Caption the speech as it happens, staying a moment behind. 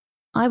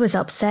I was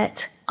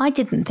upset. I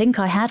didn't think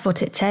I had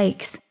what it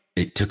takes.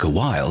 It took a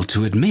while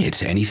to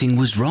admit anything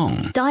was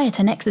wrong. Diet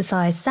and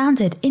exercise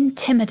sounded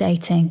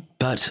intimidating.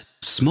 But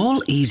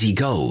small, easy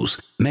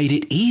goals made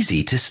it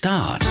easy to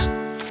start.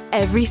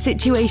 Every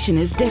situation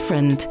is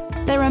different.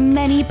 There are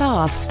many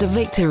paths to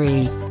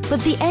victory,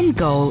 but the end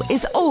goal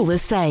is all the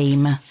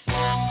same.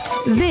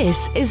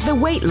 This is the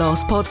Weight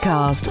Loss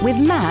Podcast with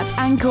Matt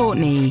and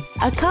Courtney,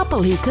 a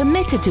couple who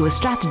committed to a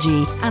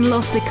strategy and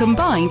lost a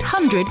combined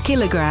 100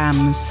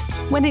 kilograms.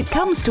 When it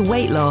comes to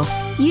weight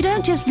loss, you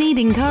don't just need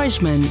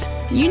encouragement,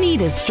 you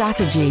need a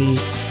strategy.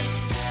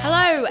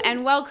 Hello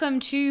and welcome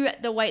to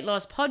the Weight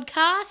Loss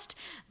Podcast.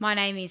 My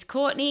name is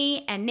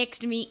Courtney and next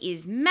to me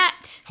is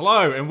Matt.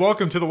 Hello and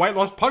welcome to the Weight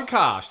Loss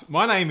Podcast.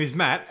 My name is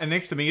Matt and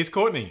next to me is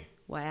Courtney.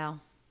 Wow,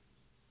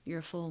 you're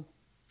a fool.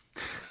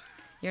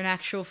 You're an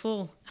actual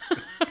fool.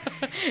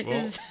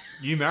 Well,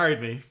 you married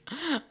me.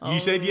 You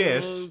said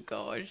yes. Oh,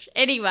 gosh.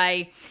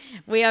 Anyway,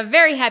 we are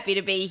very happy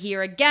to be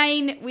here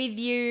again with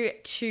you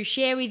to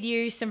share with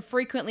you some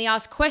frequently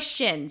asked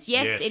questions.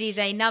 Yes. It is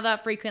another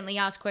frequently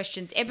asked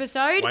questions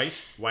episode.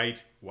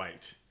 Wait.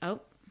 Oh.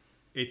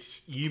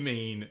 You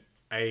mean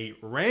a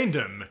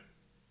random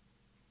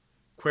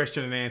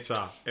question and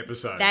answer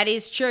episode. That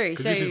is true.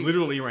 Because this is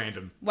literally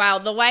random. Well,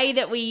 the way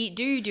that we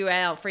do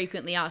our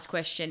frequently asked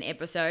question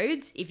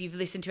episodes, if you've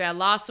listened to our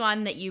last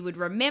one that you would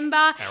remember.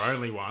 Our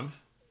only one.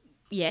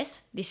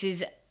 Yes, this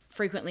is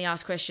frequently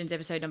asked questions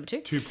episode number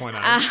 2.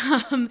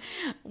 2.0.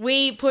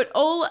 We put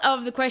all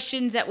of the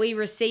questions that we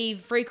receive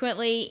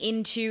frequently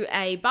into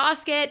a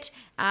basket,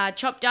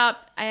 chopped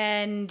up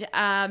and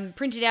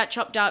printed out,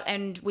 chopped up,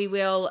 and we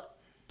will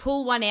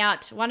pull one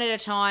out one at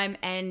a time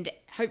and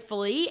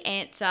hopefully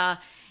answer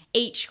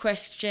each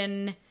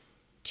question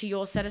to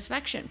your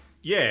satisfaction.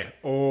 Yeah,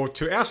 or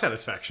to our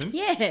satisfaction.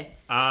 Yeah.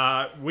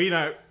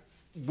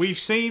 We've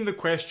seen the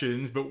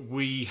questions, but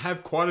we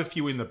have quite a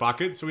few in the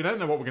bucket, so we don't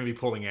know what we're going to be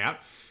pulling out.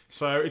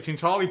 So it's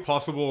entirely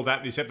possible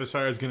that this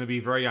episode is going to be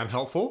very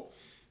unhelpful.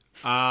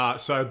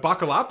 So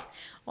buckle up.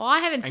 Well, I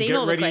haven't seen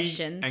all the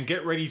questions. And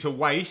get ready to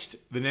waste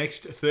the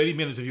next 30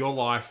 minutes of your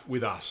life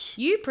with us.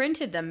 You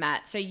printed them,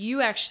 Matt, so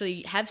you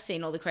actually have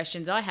seen all the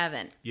questions. I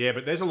haven't. Yeah,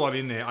 but there's a lot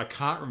in there. I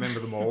can't remember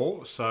them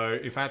all. So,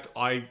 in fact,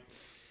 I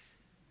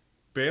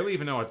barely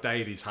even know what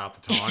day it is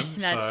half the time.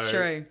 That's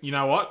true. You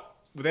know what?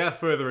 Without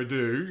further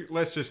ado,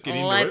 let's just get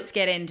into it. Let's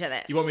get into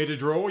this. You want me to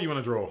draw or you want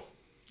to draw?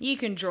 You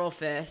can draw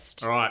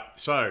first. All right,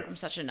 so... I'm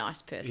such a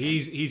nice person.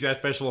 Here's our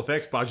special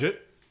effects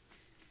budget.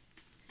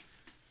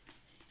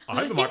 I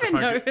hope the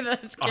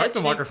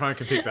microphone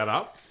can pick that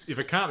up. If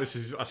it can't,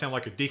 I sound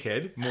like a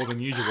dickhead more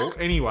than usual.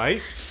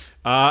 Anyway,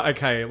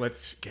 okay,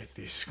 let's get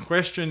this.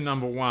 Question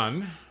number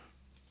 1.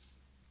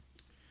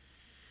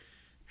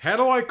 How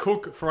do I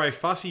cook for a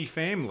fussy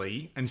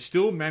family and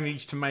still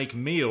manage to make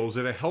meals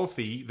that are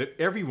healthy that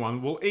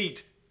everyone will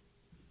eat?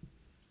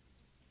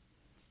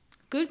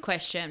 Good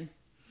question.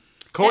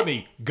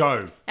 Courtney,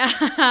 go.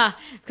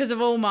 Because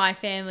of all my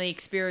family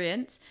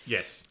experience.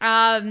 Yes.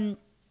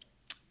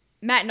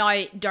 Matt and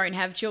I don't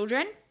have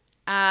children.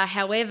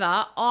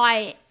 However,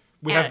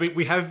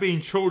 we have been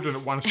children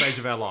at one stage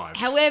of our lives.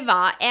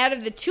 However, out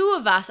of the two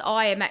of us,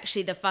 I am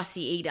actually the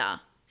fussy eater.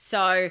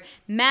 So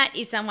Matt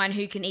is someone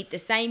who can eat the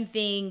same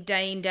thing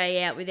day in,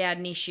 day out without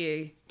an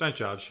issue. Don't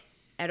judge.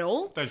 At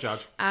all. Don't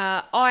judge.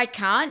 I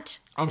can't.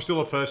 I'm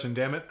still a person,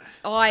 damn it.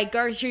 I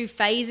go through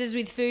phases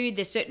with food.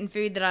 There's certain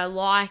food that I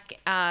like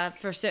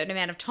for a certain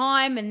amount of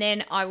time, and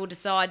then I will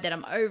decide that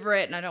I'm over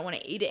it and I don't want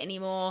to eat it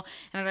anymore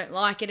and I don't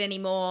like it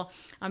anymore.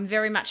 I'm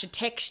very much a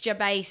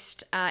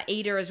texture-based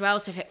eater as well,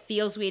 so if it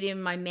feels weird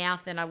in my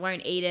mouth, then I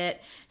won't eat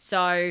it.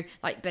 So,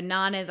 like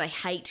bananas, I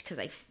hate because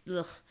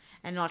ugh.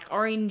 And like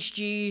orange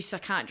juice, I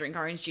can't drink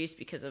orange juice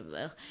because of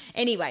the...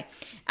 Anyway,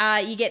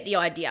 you get the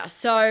idea.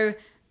 So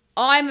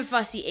I'm a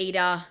fussy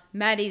eater.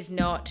 Matt is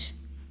not.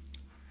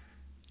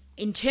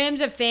 In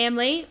terms of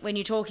family, when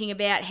you're talking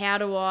about how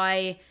do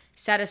I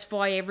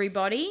satisfy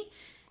everybody,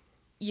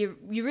 you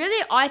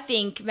really, I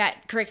think,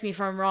 Matt, correct me if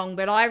I'm wrong,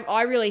 but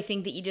I really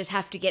think that you just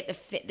have to get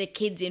the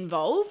kids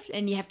involved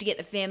and you have to get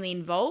the family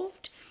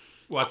involved.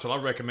 Well, that's what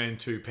I recommend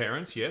to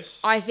parents,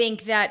 yes. I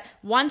think that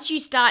once you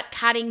start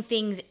cutting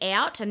things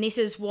out, and this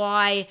is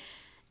why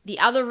the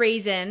other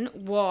reason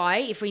why,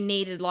 if we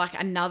needed like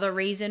another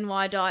reason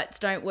why diets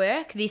don't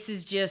work, this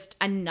is just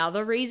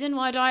another reason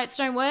why diets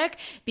don't work,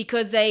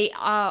 because they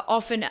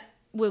often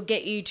will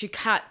get you to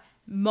cut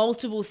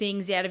multiple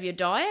things out of your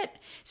diet.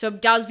 So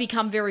it does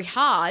become very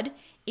hard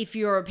if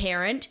you're a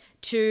parent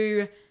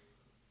to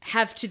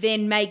have to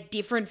then make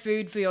different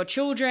food for your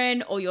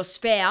children or your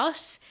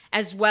spouse,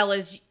 as well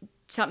as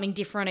something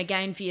different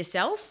again for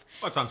yourself.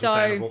 That's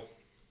unsustainable. So,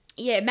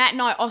 yeah, Matt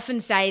and I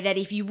often say that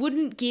if you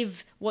wouldn't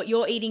give what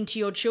you're eating to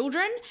your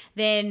children,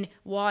 then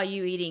why are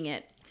you eating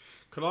it?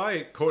 Could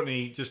I,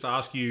 Courtney, just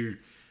ask you,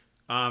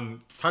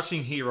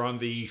 touching here on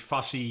the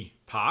fussy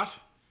part,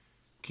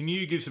 can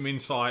you give some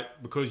insight,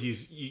 because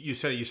you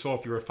said it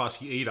yourself, you're a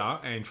fussy eater,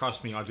 and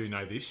trust me, I do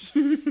know this.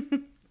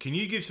 Can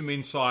you give some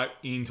insight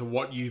into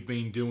what you've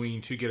been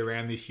doing to get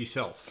around this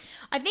yourself?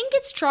 I think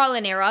it's trial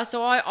and error.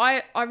 So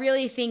I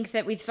really think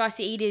that with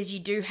fussy eaters, you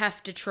do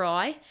have to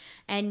try.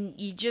 And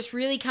you just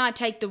really can't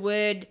take the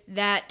word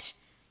that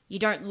you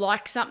don't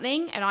like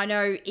something. And I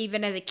know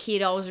even as a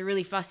kid, I was a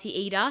really fussy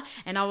eater.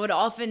 And I would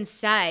often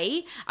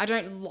say, I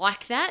don't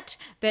like that,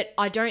 but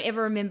I don't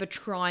ever remember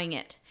trying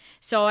it.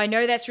 So I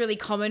know that's really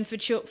common for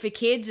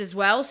kids as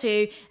well.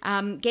 So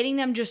getting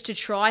them just to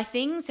try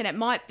things, and it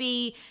might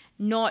be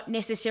not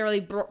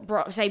necessarily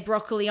say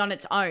broccoli on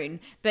its own,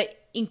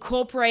 but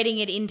incorporating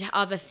it into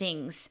other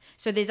things.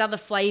 So there's other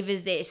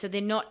flavors there. So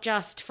they're not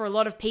just, for a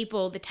lot of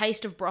people, the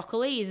taste of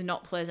broccoli is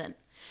not pleasant.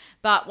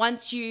 But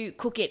once you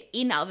cook it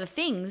in other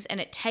things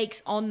and it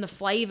takes on the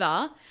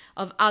flavor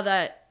of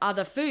other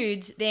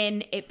foods,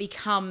 then it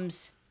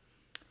becomes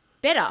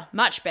better,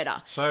 much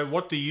better. So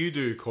what do you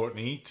do,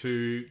 Courtney,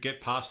 to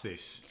get past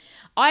this?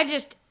 I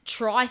just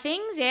try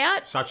things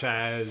out. Such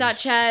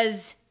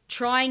as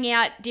trying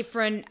out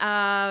different,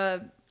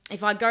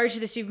 if I go to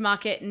the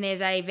supermarket and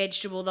there's a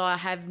vegetable that I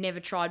have never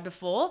tried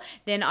before,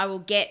 then I will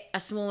get a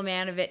small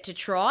amount of it to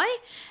try,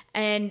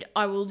 and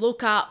I will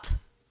look up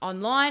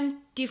online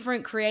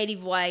different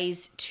creative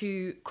ways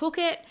to cook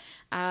it.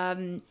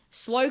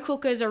 Slow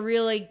cookers are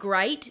really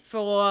great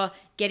for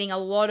getting a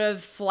lot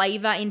of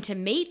flavor into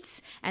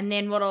meats, and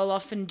then what I'll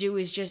often do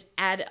is just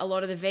add a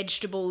lot of the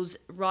vegetables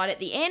right at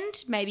the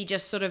end, maybe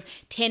just sort of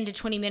 10 to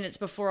 20 minutes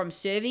before I'm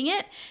serving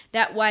it.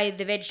 That way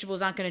the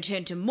vegetables aren't going to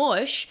turn to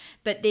mush,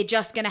 but they're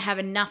just going to have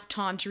enough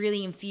time to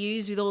really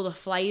infuse with all the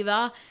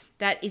flavor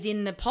that is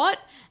in the pot.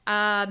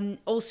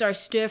 Also,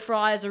 stir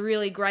fries are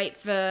really great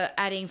for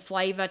adding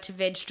flavor to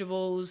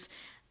vegetables.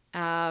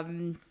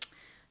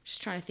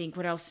 Just trying to think,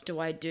 what else do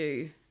I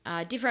do?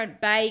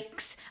 Different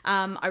bakes.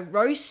 I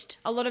roast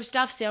a lot of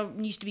stuff. So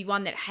I used to be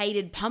one that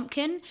hated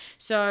pumpkin.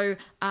 So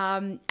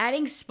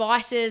adding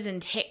spices and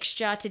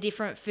texture to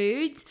different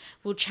foods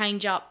will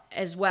change up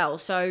as well.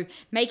 So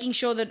making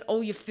sure that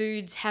all your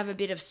foods have a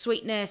bit of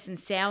sweetness and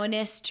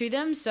sourness to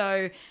them.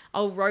 So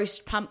I'll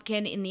roast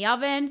pumpkin in the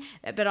oven,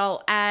 but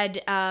I'll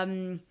add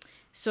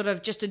sort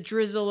of just a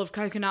drizzle of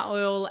coconut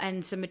oil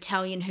and some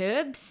Italian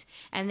herbs,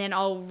 and then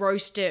I'll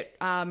roast it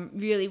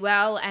really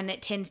well, and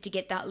it tends to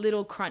get that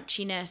little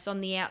crunchiness on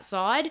the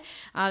outside.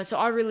 So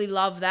I really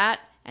love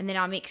that, and then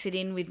I mix it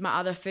in with my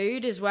other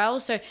food as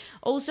well. So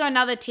also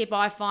another tip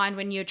I find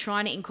when you're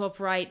trying to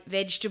incorporate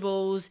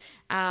vegetables,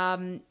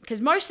 because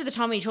most of the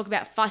time when you talk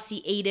about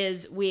fussy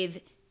eaters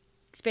with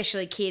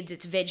especially kids,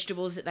 it's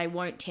vegetables that they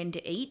won't tend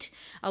to eat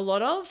a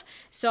lot of.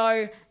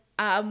 So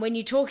when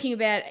you're talking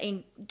about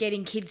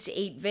getting kids to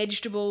eat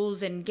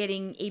vegetables and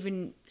getting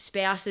even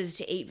spouses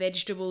to eat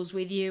vegetables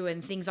with you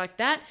and things like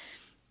that,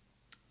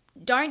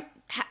 don't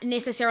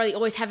necessarily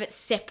always have it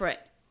separate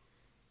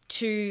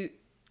to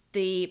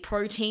the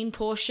protein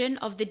portion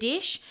of the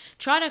dish.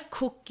 Try to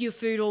cook your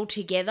food all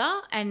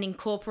together and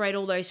incorporate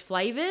all those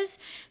flavors.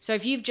 So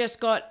if you've just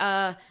got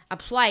a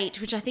plate,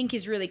 which I think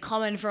is really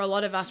common for a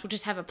lot of us, we'll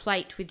just have a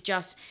plate with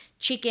just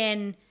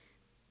chicken,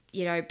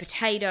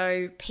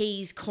 potato,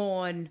 peas,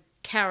 corn,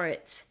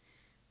 carrots,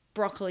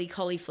 broccoli,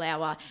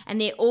 cauliflower, and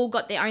they're all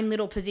got their own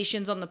little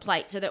positions on the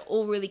plate, so they're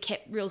all really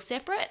kept real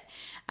separate.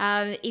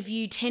 If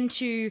you tend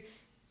to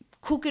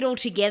cook it all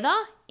together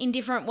in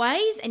different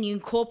ways and you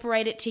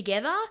incorporate it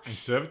together and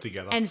serve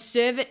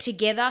it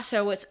together,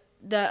 so it's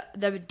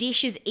the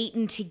dish is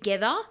eaten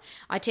together,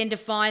 I tend to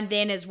find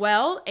then as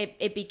well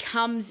it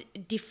becomes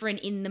different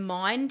in the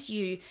mind.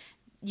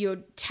 You're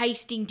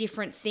tasting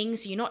different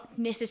things. So you're not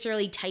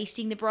necessarily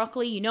tasting the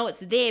broccoli. You know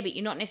it's there, but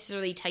you're not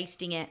necessarily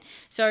tasting it.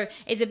 So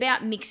it's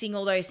about mixing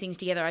all those things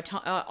together.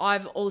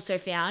 I've also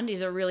found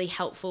is a really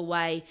helpful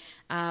way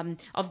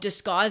of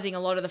disguising a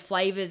lot of the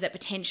flavors that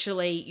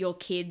potentially your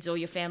kids or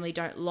your family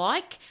don't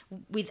like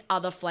with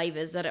other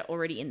flavors that are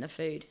already in the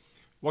food.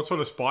 What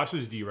sort of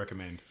spices do you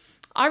recommend?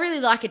 I really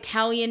like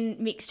Italian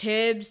mixed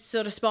herbs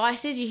sort of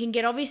spices. You can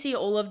get obviously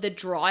all of the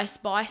dry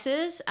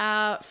spices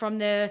from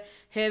the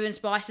herb and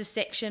spices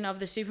section of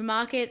the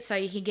supermarket. So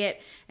you can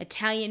get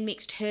Italian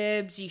mixed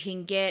herbs. You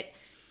can get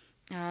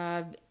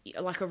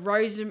like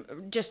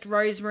just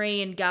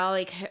rosemary and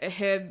garlic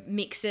herb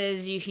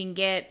mixes. You can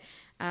get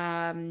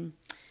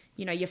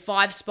your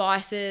 5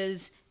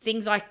 spices.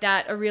 Things like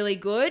that are really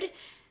good.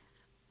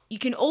 You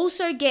can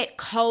also get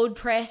cold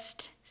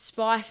pressed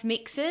spice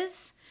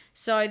mixes.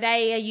 So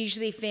they are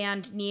usually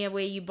found near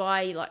where you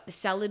buy like the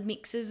salad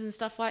mixes and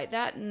stuff like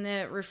that in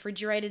the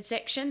refrigerated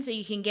section. So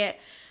you can get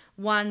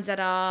ones that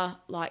are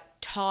like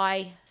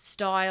Thai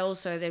style.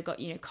 So they've got,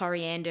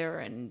 coriander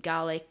and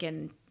garlic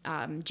and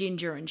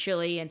ginger and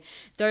chili and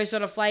those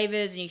sort of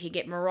flavors. And you can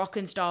get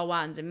Moroccan style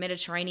ones and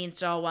Mediterranean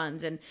style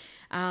ones. And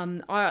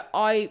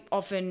I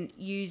often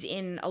use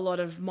in a lot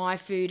of my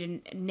food,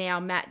 and now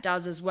Matt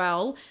does as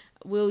well.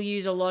 We'll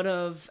use a lot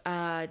of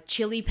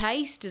chili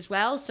paste as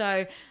well.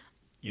 So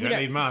you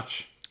don't need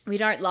much. We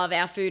don't love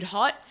our food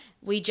hot.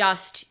 We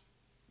just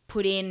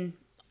put in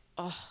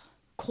a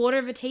quarter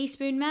of a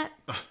teaspoon, Matt.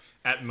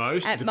 At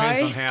most. It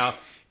depends on how.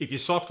 If you're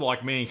soft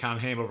like me and can't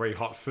handle very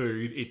hot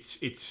food,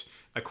 it's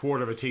a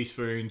quarter of a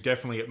teaspoon,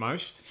 definitely at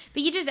most.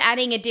 But you're just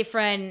adding a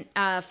different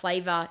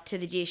flavour to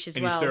the dish as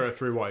And well. you stir it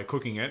through while you're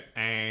cooking it.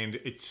 And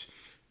it's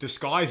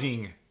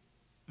disguising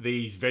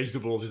these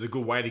vegetables is a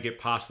good way to get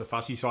past the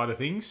fussy side of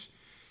things.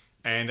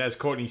 And as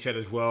Courtney said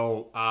as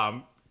well,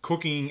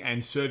 cooking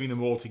and serving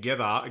them all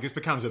together, it just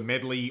becomes a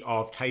medley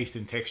of taste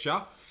and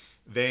texture.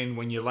 Then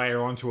when you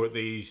layer onto it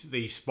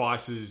these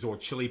spices or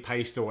chili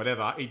paste or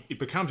whatever, it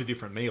becomes a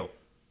different meal.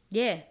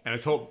 Yeah. And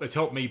it's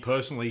helped me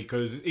personally,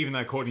 because even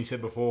though Courtney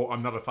said before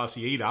I'm not a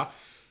fussy eater,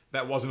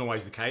 that wasn't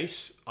always the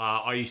case.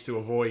 I used to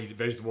avoid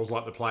vegetables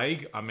like the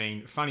plague. I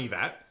mean, funny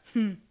that.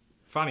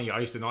 Funny, I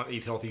used to not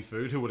eat healthy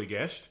food. Who would have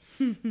guessed?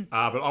 But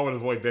I would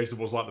avoid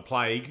vegetables like the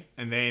plague.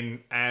 And then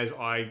as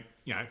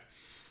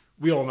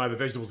we all know the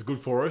vegetables are good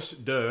for us,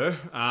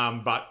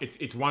 but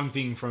it's one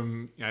thing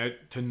from,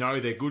 to know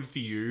they're good for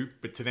you,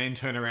 but to then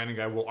turn around and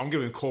go, well, I'm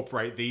going to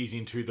incorporate these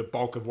into the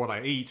bulk of what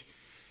I eat,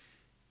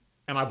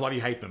 and I bloody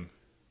hate them.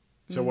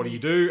 So what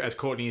do? As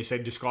Courtney has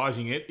said,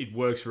 disguising it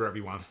works for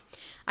everyone.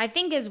 I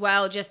think as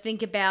well, just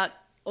think about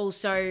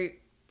also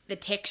the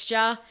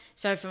texture.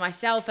 So for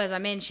myself, as I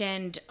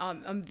mentioned,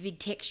 I'm a big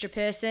texture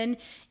person.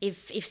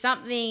 If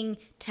something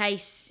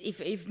tastes,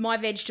 if my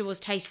vegetables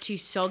taste too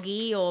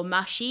soggy or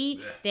mushy,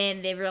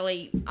 then they're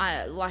really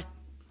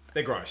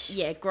They're gross.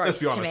 Yeah, gross. Let's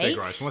be honest, to me. they're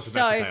gross, unless it's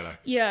mashed potato.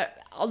 Yeah,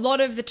 a lot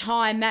of the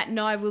time, Matt and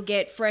I will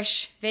get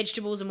fresh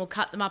vegetables and we'll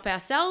cut them up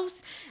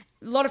ourselves.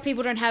 A lot of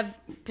people don't have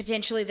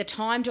potentially the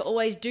time to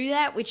always do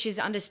that, which is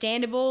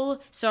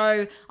understandable.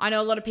 So I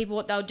know a lot of people,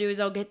 what they'll do is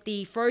they'll get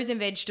the frozen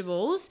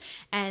vegetables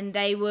and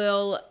they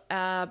will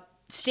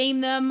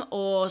steam them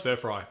or Stir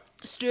fry.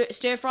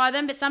 Stir fry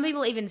them. But some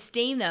people even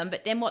steam them.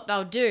 But then what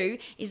they'll do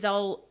is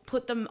they'll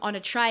put them on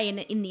a tray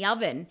in the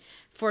oven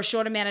for a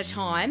short amount of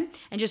time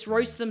and just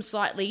roast them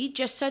slightly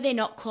just so they're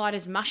not quite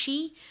as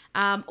mushy.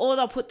 Or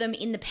they'll put them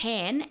in the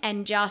pan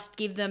and just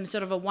give them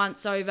sort of a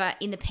once over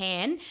in the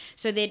pan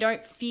so they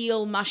don't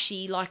feel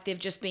mushy like they've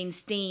just been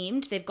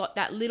steamed. They've got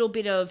that little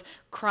bit of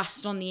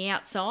crust on the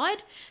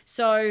outside.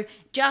 So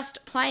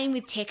just playing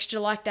with texture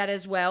like that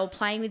as well,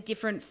 playing with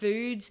different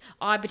foods.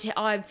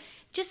 I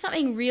just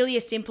something really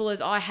as simple as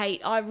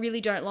I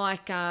really don't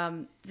like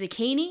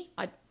zucchini.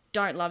 I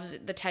don't love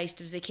the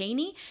taste of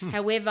zucchini.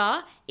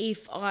 However,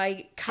 if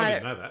I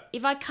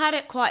cut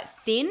it quite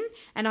thin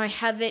and I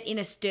have it in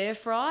a stir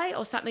fry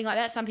or something like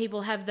that, some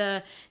people have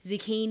the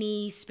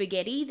zucchini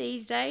spaghetti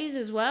these days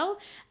as well.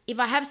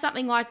 If I have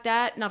something like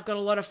that and I've got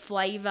a lot of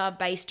flavour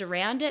based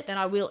around it, then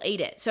I will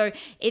eat it. So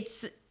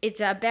it's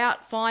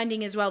about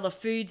finding as well the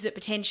foods that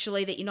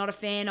potentially that you're not a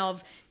fan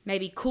of,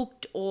 maybe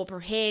cooked or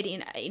prepared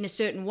in a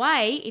certain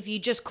way. If you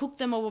just cook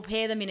them or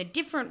prepare them in a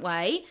different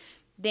way,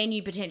 then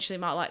you potentially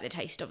might like the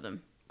taste of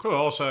them. Could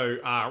also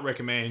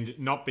recommend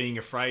not being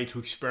afraid to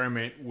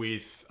experiment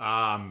with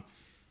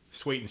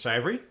sweet and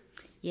savoury.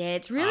 Yeah,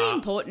 it's really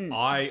important.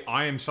 I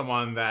am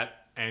someone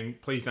that, and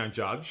please don't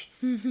judge,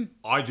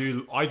 I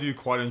do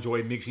quite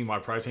enjoy mixing my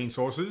protein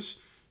sources.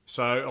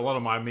 So a lot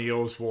of my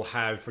meals will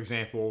have, for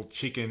example,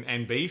 chicken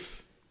and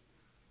beef,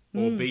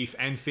 or beef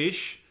and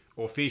fish,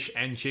 or fish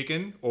and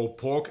chicken, or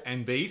pork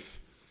and beef,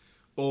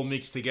 all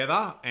mixed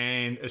together.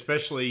 And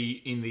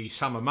especially in the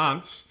summer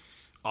months,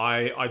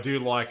 I do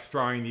like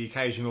throwing the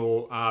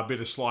occasional bit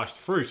of sliced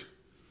fruit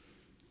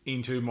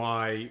into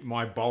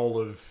my bowl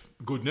of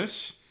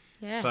goodness.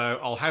 Yeah. So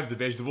I'll have the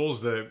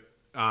vegetables, the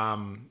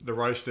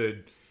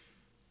roasted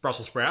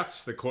Brussels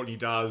sprouts that Courtney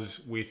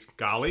does with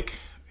garlic.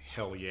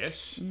 Hell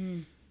yes.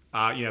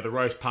 The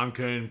roast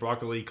pumpkin,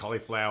 broccoli,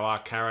 cauliflower,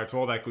 carrots,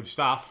 all that good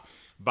stuff.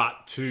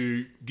 But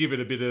to give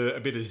it a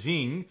bit of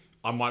zing,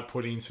 I might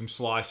put in some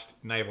sliced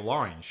navel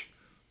orange.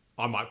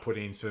 I might put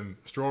in some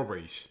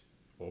strawberries,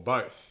 or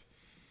both.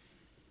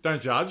 Don't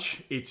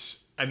judge.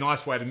 It's a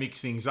nice way to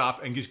mix things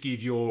up and just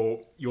give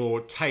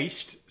your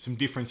taste some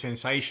different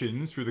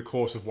sensations through the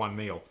course of one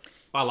meal.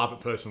 I love it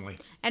personally.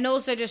 And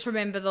also just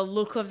remember the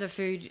look of the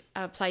food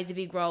plays a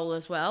big role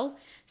as well.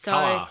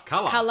 So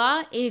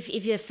Colour. If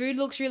your food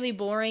looks really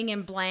boring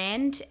and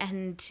bland,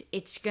 and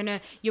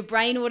your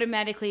brain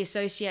automatically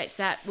associates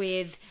that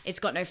with it's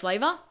got no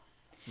flavour.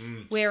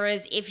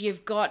 Whereas if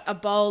you've got a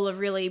bowl of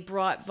really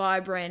bright,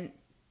 vibrant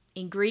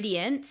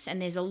ingredients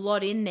and there's a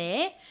lot in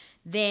there,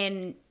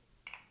 then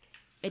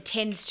it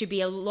tends to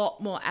be a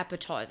lot more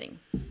appetizing.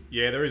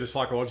 Yeah, there is a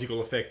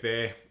psychological effect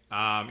there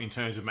in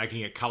terms of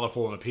making it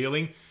colourful and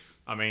appealing.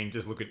 I mean,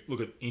 just look at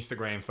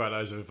Instagram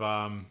photos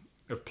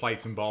of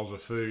plates and bowls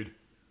of food.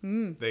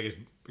 They're just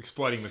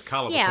exploding with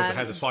colour because it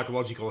has a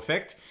psychological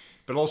effect.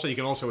 But also, you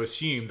can also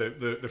assume that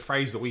the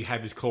phrase that we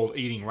have is called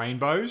eating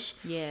rainbows.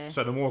 Yeah.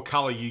 So the more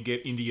colour you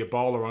get into your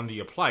bowl or onto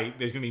your plate,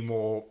 there's going to be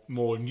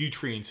more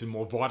nutrients and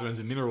more vitamins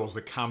and minerals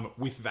that come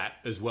with that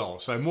as well.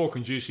 So more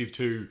conducive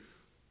to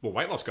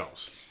weight loss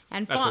goals.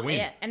 And that's a win.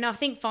 Yeah, and I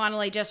think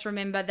finally, just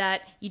remember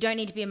that you don't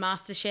need to be a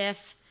master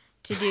chef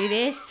to do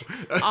this.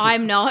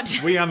 I'm not.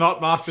 We are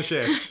not master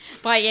chefs.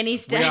 by any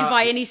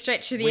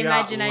stretch of the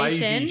imagination. We are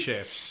lazy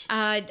chefs.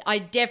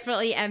 I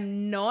definitely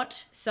am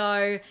not.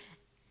 So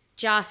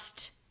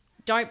just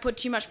don't put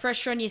too much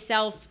pressure on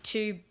yourself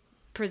to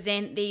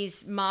present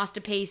these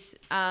masterpiece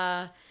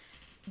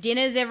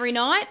dinners every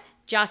night.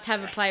 Just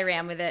have a play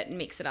around with it and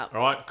mix it up.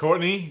 All right,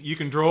 Courtney, you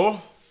can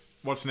draw.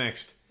 What's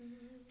next?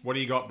 What do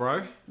you got,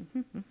 bro?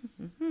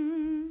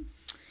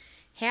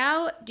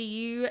 How do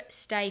you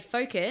stay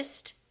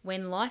focused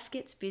when life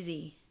gets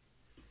busy?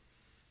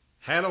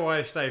 How do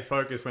I stay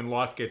focused when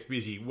life gets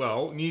busy?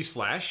 Well,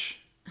 newsflash,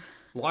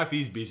 life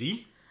is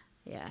busy.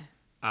 Yeah.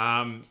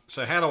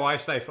 So how do I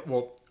stay...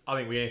 Well, I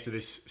think we answer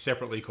this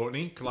separately,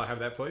 Courtney. Could I have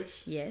that,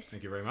 please? Yes.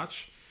 Thank you very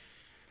much.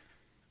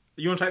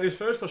 You want to take this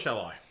first or shall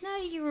I? No,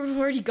 you've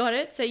already got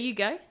it, so you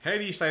go. How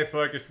do you stay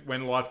focused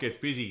when life gets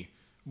busy?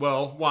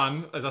 Well,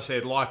 one, as I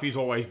said, life is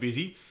always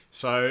busy.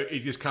 So it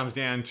just comes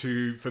down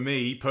to, for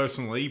me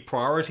personally,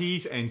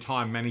 priorities and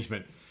time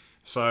management.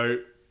 So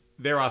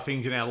there are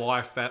things in our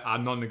life that are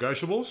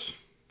non-negotiables,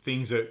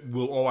 things that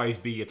will always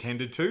be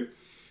attended to.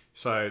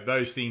 So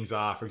those things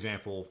are, for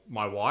example,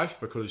 my wife,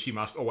 because she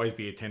must always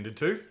be attended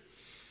to.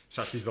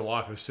 Such is the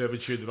life of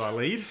servitude that I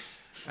lead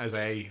as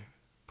a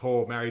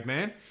poor married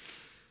man.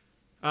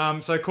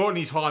 So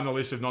Courtney's high on the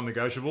list of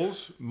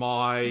non-negotiables.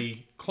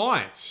 My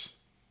clients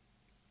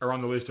are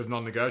on the list of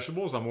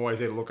non-negotiables. I'm always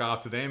there to look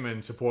after them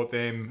and support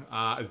them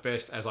as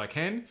best as I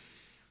can.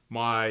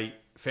 My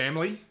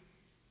family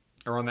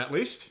are on that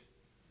list.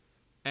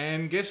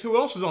 And guess who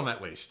else is on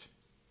that list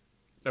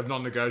of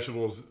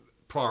non-negotiables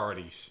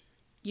priorities?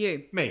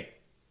 You. Me.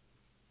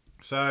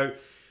 So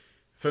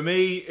for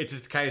me, it's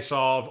just a case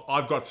of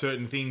I've got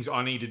certain things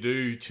I need to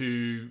do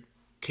to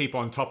keep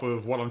on top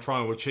of what I'm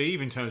trying to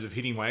achieve in terms of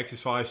hitting my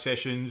exercise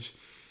sessions,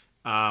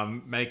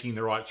 making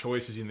the right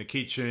choices in the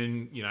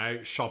kitchen,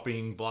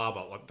 shopping, blah,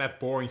 blah, like that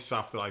boring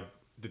stuff that I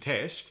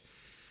detest.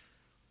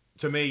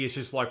 To me, it's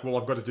just like, well,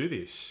 I've got to do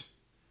this.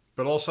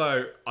 But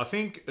also, I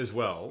think as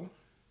well,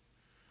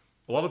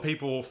 a lot of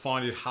people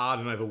find it hard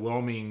and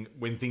overwhelming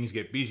when things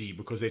get busy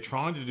because they're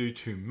trying to do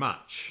too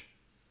much.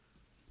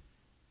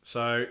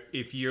 So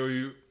if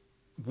you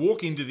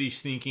walk into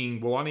this thinking,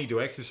 well, I need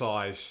to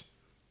exercise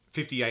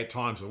 58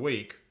 times a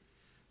week,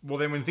 well,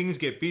 then when things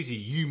get busy,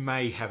 you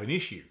may have an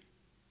issue.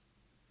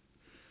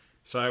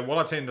 So what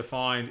I tend to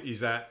find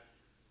is that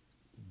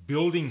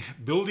building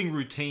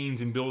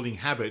routines and building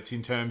habits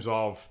in terms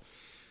of,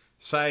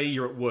 say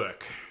you're at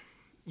work,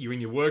 you're in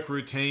your work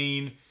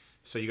routine,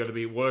 so you've got to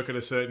be at work at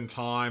a certain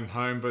time,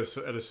 home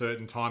at a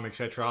certain time,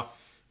 etc.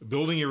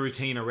 Building your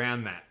routine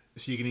around that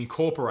so you can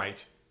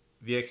incorporate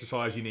the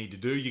exercise you need to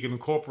do, you can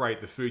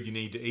incorporate the food you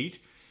need to eat,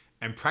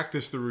 and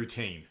practice the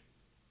routine.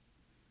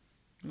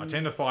 I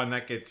tend to find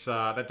that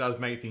that does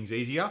make things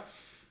easier.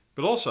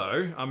 But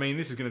also, I mean,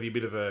 this is going to be a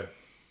bit of a,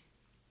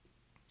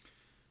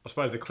 I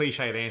suppose, the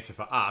cliched answer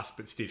for us,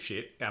 but stiff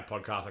shit, our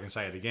podcast, I can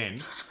say it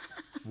again.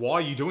 Why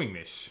are you doing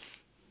this?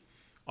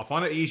 I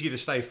find it easier to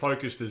stay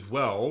focused as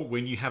well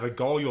when you have a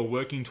goal you're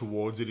working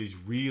towards that is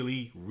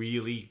really,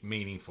 really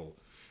meaningful.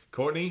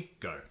 Courtney,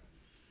 go.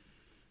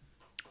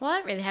 Well, I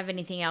don't really have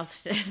anything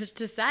else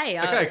to say.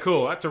 Okay,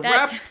 cool. That's a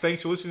wrap.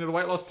 Thanks for listening to the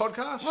Weight Loss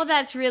Podcast. Well,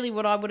 that's really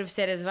what I would have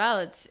said as well.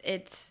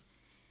 It's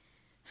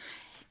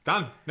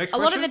done. Next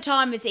question. A lot of the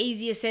time it's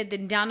easier said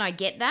than done. I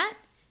get that.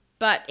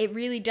 But it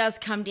really does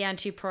come down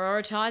to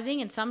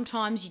prioritizing, and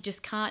sometimes you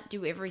just can't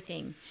do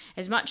everything.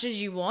 As much as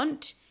you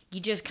want, you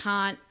just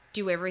can't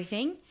do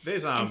everything,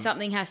 and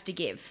something has to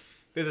give.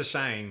 There's a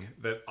saying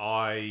that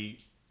I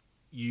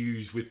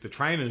use with the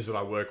trainers that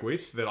I work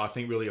with that I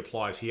think really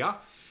applies here.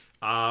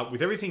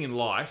 With everything in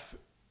life,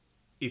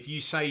 if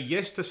you say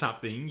yes to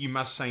something, you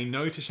must say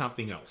no to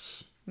something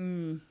else,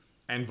 and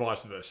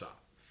vice versa.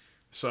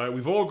 So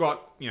we've all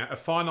got a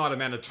finite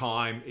amount of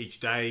time each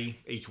day,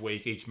 each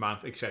week, each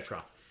month,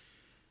 etc.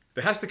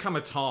 There has to come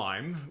a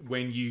time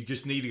when you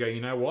just need to go, you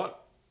know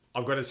what?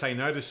 I've got to say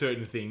no to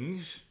certain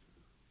things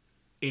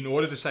in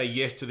order to say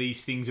yes to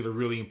these things that are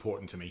really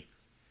important to me.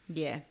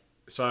 Yeah.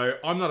 So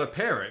I'm not a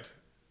parent,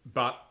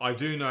 but I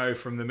do know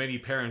from the many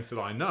parents that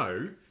I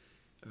know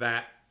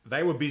that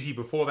they were busy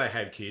before they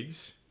had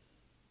kids.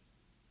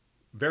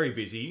 Very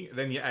busy.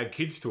 Then you add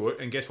kids to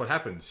it, and guess what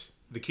happens?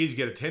 The kids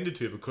get attended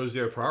to because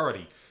they're a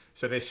priority.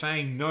 So they're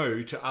saying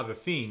no to other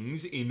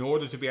things in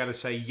order to be able to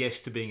say yes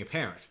to being a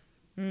parent.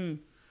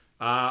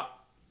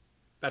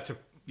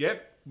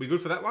 Yep, we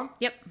good for that one?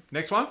 Yep.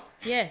 Next one?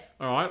 Yeah.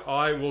 All right,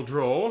 I will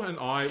draw and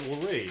I will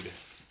read.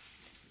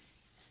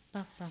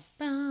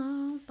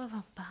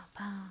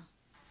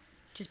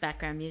 Just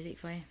background music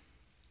for you.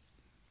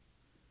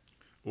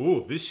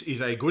 Ooh, this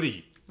is a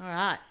goodie. All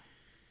right.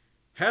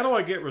 How do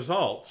I get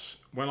results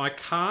when I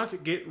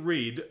can't get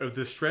rid of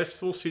the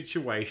stressful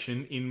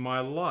situation in my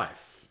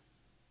life?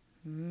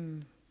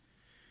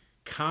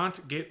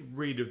 Can't get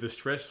rid of the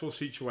stressful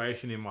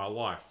situation in my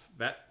life.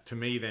 That, to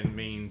me, then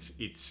means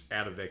it's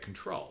out of their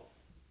control.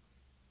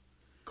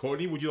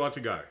 Courtney, would you like to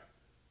go?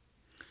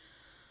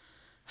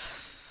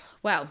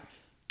 Well,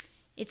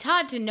 it's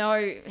hard to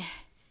know.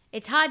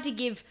 It's hard to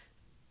give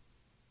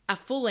a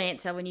full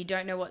answer when you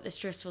don't know what the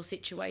stressful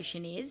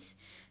situation is.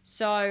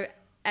 So,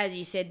 as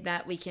you said,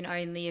 Matt, we can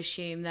only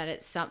assume that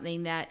it's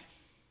something that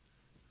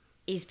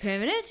is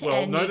permanent,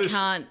 and you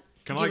can't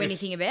Can do I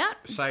just anything about.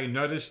 say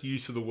notice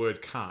use of the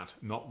word can't,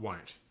 not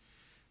won't.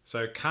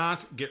 So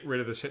can't get rid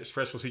of the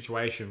stressful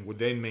situation would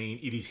then mean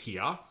it is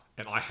here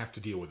and I have to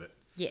deal with it.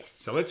 Yes.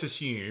 So let's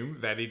assume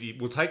that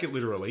we'll take it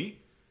literally.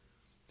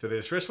 So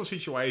there's a stressful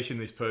situation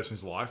in this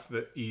person's life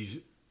that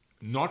is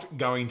not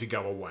going to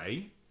go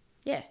away.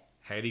 Yeah.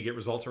 How do you get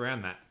results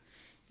around that?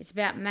 It's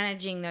about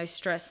managing those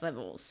stress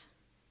levels.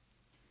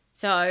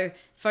 So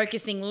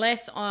focusing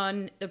less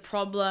on the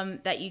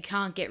problem that you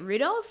can't get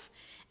rid of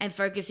and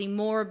focusing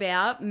more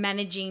about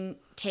managing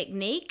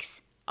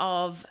techniques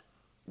of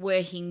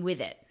working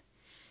with it.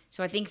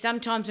 So I think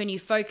sometimes when you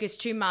focus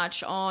too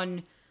much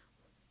on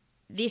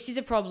this is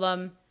a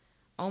problem,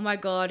 oh my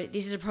God,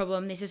 this is a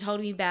problem, this is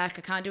holding me back,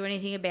 I can't do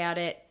anything about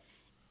it,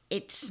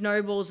 it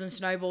snowballs and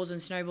snowballs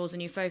and snowballs,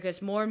 and you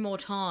focus more and more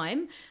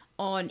time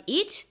on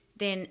it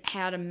than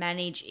how to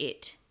manage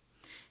it.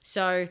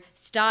 So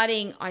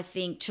starting, I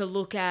think, to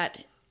look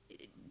at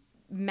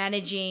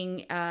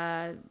managing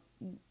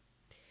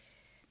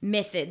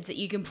methods that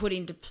you can put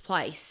into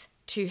place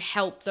to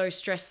help those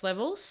stress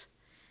levels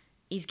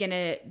is going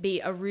to be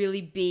a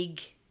really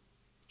big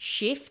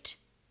shift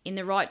in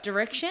the right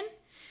direction.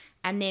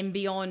 And then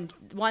beyond,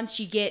 once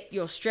you get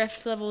your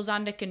stress levels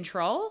under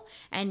control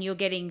and you're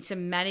getting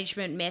some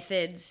management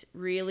methods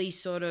really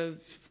sort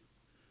of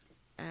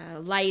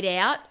laid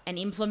out and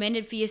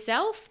implemented for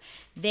yourself,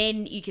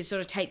 then you can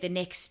sort of take the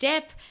next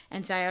step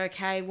and say,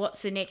 okay,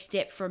 what's the next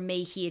step from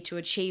me here to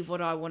achieve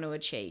what I want to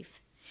achieve?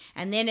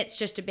 And then it's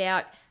just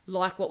about,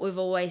 like what we've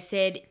always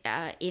said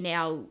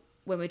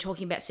when we're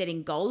talking about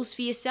setting goals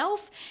for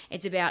yourself,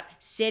 it's about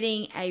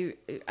setting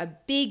a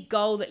big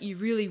goal that you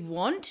really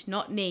want,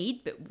 not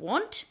need, but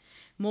want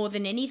more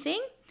than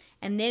anything.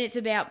 And then it's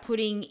about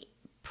putting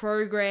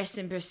progress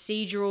and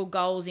procedural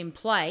goals in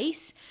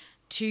place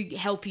to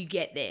help you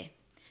get there.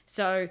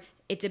 So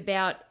it's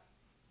about,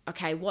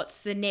 okay,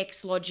 what's the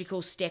next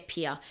logical step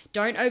here?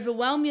 Don't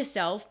overwhelm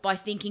yourself by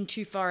thinking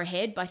too far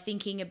ahead, by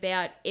thinking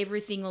about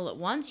everything all at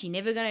once. You're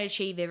never going to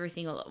achieve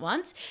everything all at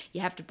once.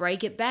 You have to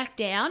break it back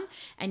down,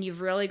 and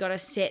you've really got to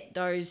set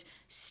those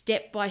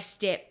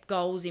step-by-step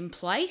goals in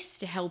place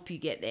to help you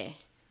get there.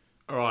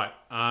 All right,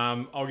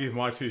 I'll give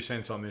my 2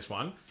 cents on this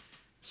one.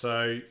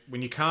 So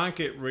when you can't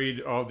get rid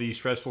of the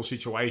stressful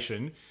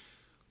situation,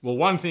 well,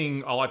 one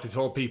thing I like to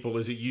tell people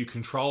is that you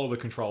control the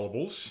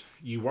controllables.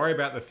 You worry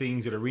about the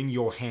things that are in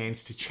your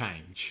hands to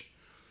change.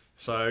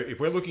 So if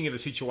we're looking at a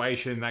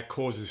situation that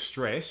causes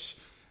stress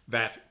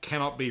that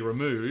cannot be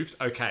removed,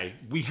 okay,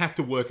 we have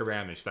to work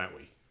around this, don't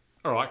we?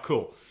 All right,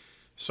 cool.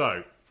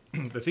 So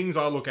the things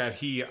I look at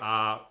here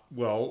are,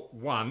 well,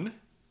 one,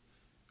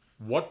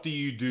 what do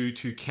you do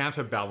to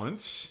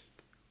counterbalance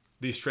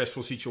this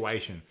stressful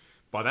situation?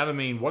 By that I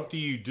mean, what do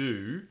you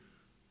do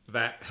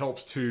that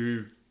helps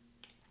to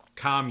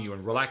calm you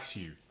and relax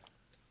you?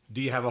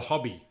 Do you have a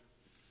hobby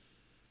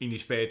in your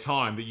spare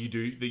time that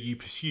you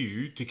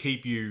pursue to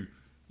keep you,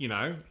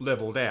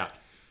 leveled out?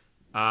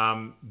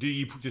 Do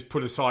you just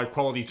put aside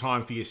quality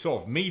time for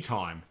yourself, me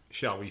time,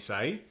 shall we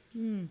say,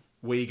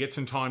 where you get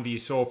some time to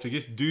yourself to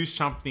just do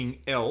something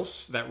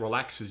else that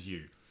relaxes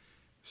you?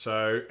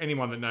 So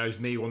anyone that knows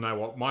me will know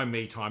what my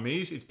me time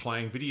is. It's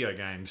playing video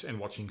games and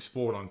watching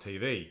sport on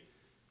TV.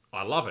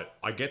 I love it.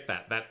 I get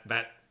that.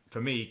 That for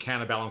me,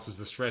 counterbalances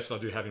the stress I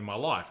do have in my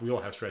life. We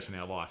all have stress in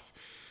our life.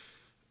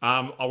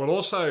 I would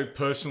also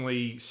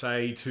personally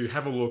say to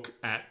have a look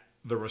at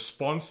the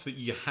response that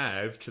you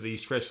have to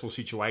these stressful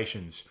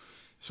situations.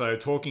 So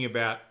talking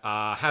about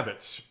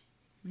habits.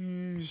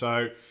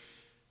 So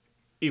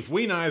if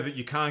we know that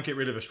you can't get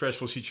rid of a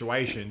stressful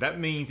situation, that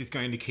means it's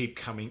going to keep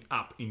coming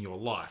up in your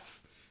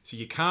life. So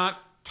you can't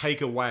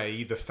take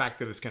away the fact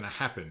that it's going to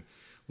happen.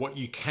 What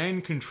you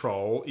can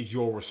control is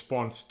your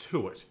response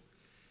to it.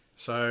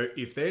 So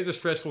if there's a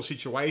stressful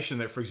situation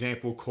that, for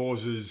example,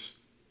 causes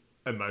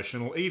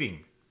emotional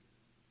eating,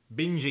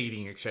 binge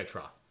eating,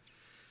 etc.,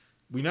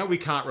 we know we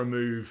can't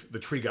remove the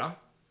trigger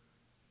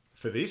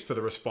for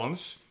the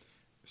response.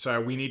 So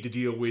we need to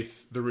deal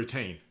with the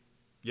routine.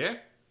 Yeah?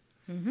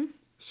 Mm-hmm.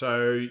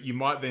 So you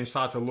might then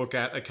start to look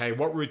at, okay,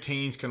 what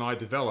routines can I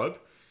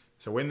develop?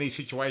 So when these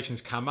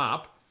situations come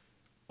up,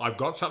 I've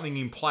got something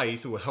in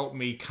place that will help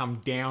me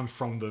come down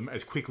from them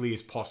as quickly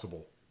as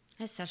possible.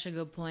 That's such a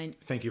good point.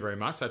 Thank you very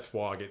much. That's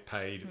why I get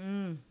paid.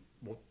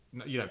 Well,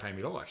 no, you don't pay me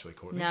at all, actually,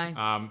 Courtney.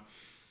 No.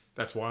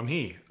 That's why I'm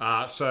here.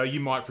 So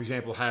you might, for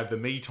example, have the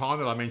me time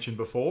that I mentioned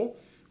before,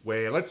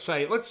 where let's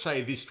say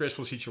this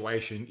stressful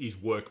situation is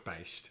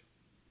work-based.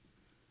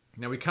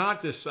 Now, we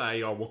can't just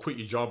say, oh, well, quit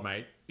your job,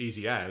 mate,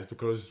 easy as,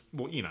 because,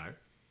 well,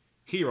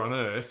 here on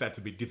Earth, that's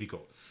a bit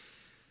difficult.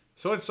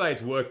 So let's say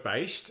it's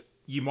work-based.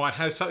 You might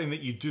have something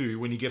that you do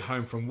when you get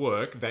home from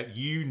work that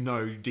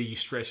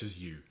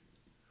de-stresses you.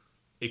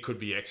 It could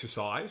be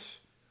exercise.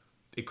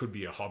 It could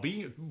be a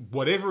hobby.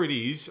 Whatever it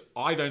is,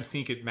 I don't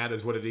think it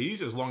matters what it is,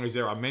 as long as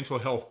there are mental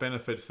health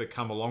benefits that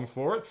come along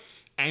for it,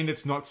 and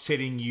it's not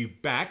setting you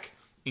back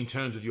in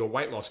terms of your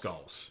weight loss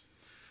goals.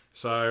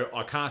 So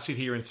I can't sit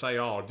here and say,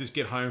 oh, just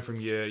get home from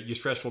your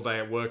stressful day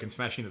at work and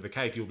smash into the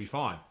cake, you'll be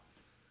fine.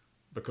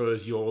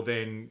 because you're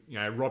then,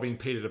 robbing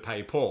Peter to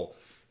pay Paul.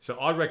 So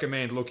I'd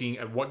recommend looking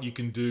at what you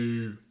can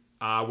do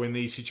when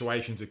these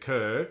situations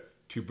occur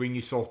to bring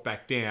yourself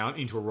back down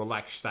into a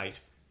relaxed state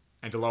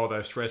and to lower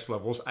those stress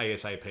levels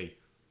ASAP.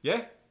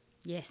 Yeah?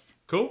 Yes.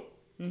 Cool?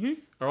 Mm-hmm.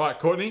 All right,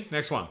 Courtney,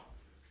 next one.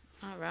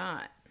 All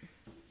right.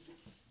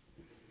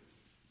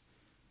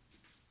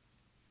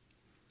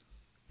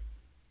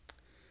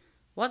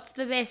 What's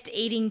the best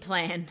eating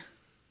plan?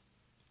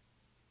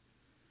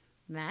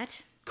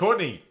 Matt?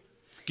 Courtney,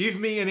 give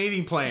me an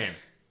eating plan.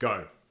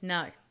 Go.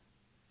 No.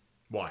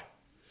 Why?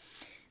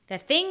 The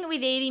thing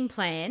with eating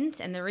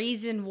plans, and the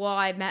reason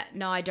why Matt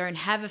and I don't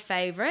have a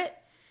favourite,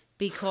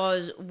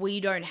 because we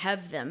don't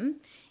have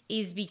them,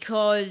 is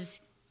because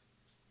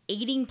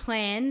eating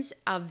plans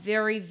are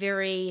very,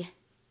 very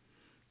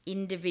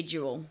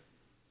individual.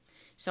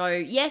 So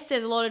yes,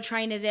 there's a lot of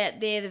trainers out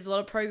there, there's a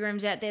lot of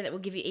programs out there that will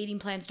give you eating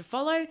plans to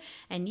follow,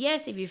 and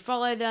yes, if you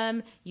follow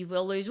them, you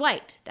will lose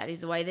weight. That is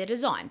the way they're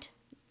designed.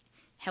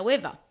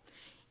 However,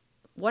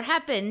 what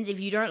happens if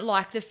you don't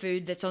like the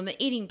food that's on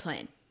the eating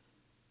plan?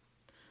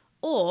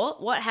 Or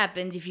what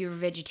happens if you're a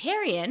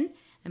vegetarian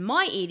and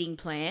my eating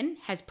plan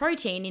has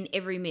protein in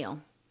every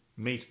meal?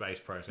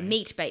 Meat-based protein.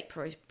 Meat-based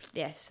protein.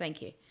 Yes,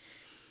 thank you.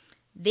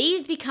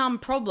 These become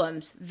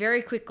problems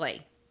very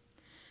quickly.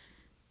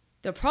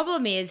 The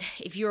problem is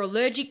if you're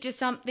allergic to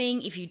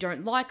something, if you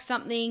don't like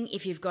something,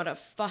 if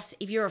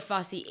you're a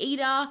fussy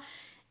eater,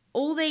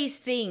 all these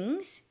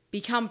things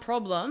become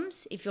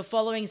problems if you're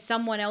following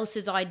someone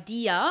else's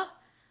idea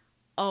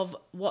of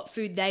what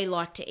food they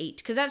like to eat.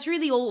 Because that's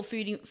really all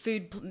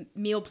food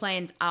meal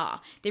plans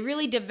are. They're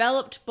really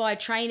developed by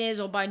trainers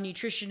or by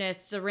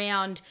nutritionists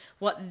around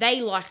what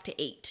they like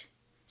to eat.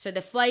 So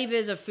the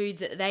flavors of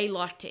foods that they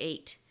like to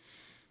eat.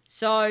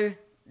 So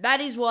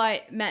that is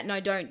why Matt and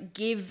I don't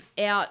give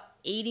out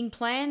eating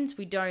plans.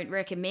 We don't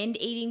recommend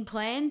eating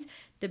plans.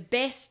 The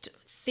best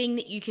thing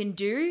that you can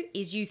do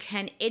is you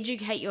can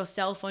educate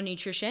yourself on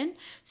nutrition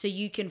so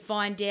you can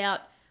find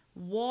out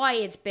why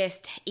it's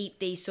best to eat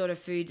these sort of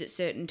foods at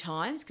certain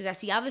times, because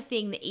that's the other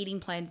thing that eating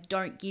plans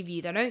don't give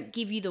you. They don't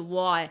give you the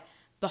why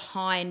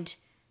behind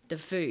the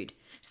food.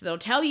 So they'll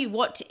tell you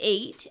what to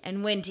eat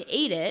and when to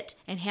eat it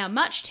and how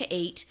much to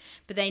eat,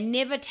 but they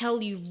never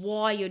tell you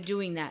why you're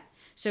doing that.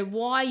 So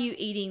why are you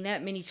eating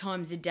that many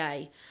times a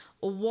day?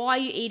 Or why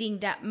are you eating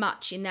that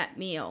much in that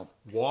meal?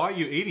 Why are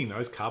you eating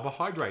those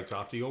carbohydrates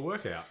after your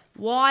workout?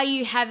 Why are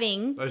you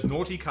having those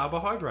naughty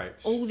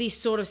carbohydrates? All this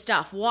sort of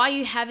stuff. Why are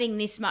you having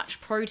this much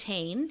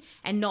protein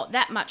and not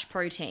that much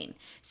protein?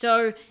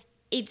 So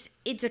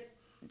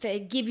they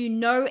give you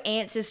no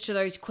answers to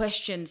those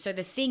questions. So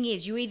the thing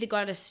is, you either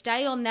got to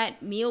stay on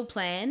that meal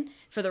plan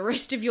for the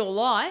rest of your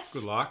life.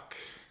 Good luck.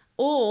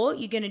 Or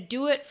you're going to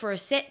do it for a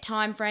set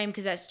time frame,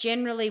 because that's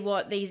generally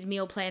what these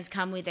meal plans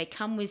come with. They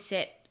come with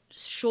set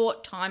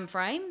short time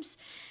frames.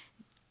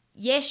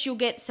 Yes, you'll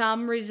get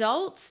some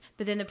results,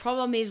 but then the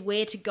problem is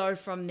where to go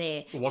from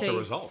there. Well, what's the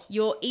result?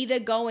 You're either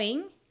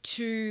going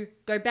to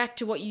go back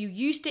to what you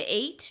used to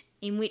eat,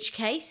 in which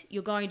case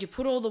you're going to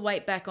put all the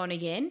weight back on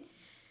again,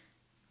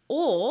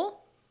 or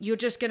you're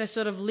just going to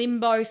sort of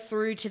limbo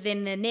through to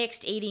then the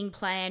next eating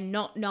plan,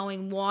 not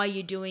knowing why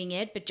you're doing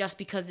it, but just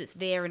because it's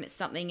there and it's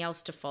something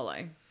else to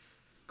follow.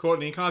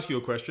 Courtney, can I ask you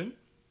a question?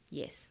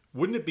 Yes.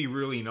 Wouldn't it be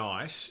really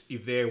nice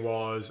if there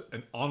was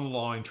an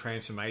online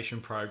transformation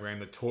program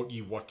that taught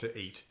you what to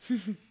eat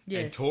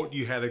Yes. and taught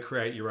you how to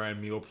create your own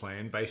meal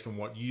plan based on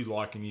what you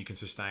like and you can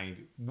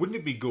sustain? Wouldn't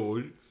it be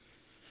good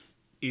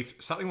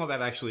if something like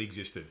that actually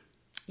existed?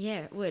 Yeah,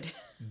 it would.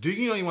 Do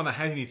you know anyone that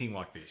has anything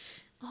like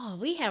this? Oh,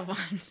 we have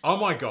one. Oh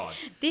my God.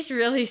 This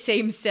really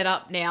seems set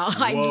up now.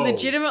 I Whoa.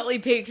 legitimately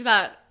picked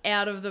that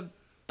out of the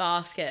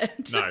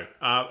basket. No.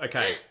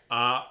 Okay.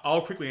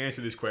 I'll quickly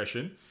answer this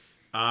question.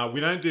 We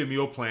don't do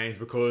meal plans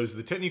because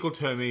the technical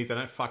term is they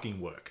don't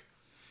fucking work.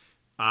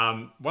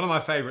 One of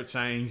my favourite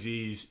sayings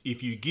is,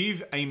 if you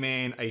give a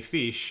man a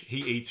fish, he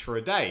eats for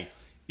a day.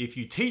 If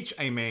you teach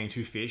a man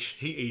to fish,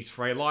 he eats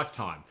for a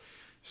lifetime.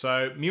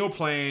 So meal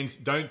plans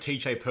don't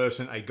teach a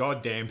person a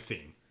goddamn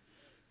thing.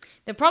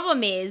 The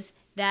problem is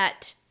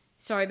that,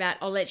 sorry Matt,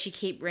 I'll let you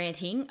keep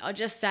ranting. I'll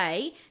just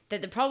say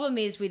that the problem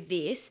is with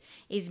this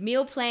is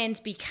meal plans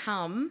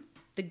become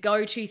the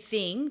go-to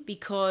thing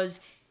because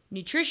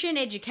nutrition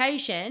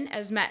education,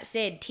 as Matt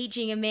said,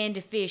 teaching a man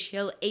to fish,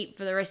 he'll eat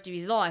for the rest of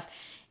his life.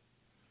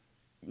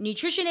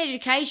 Nutrition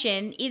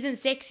education isn't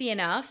sexy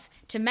enough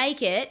to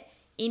make it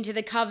into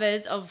the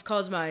covers of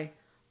Cosmo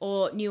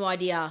or New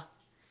Idea.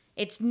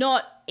 It's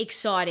not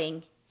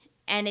exciting,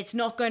 and it's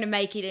not going to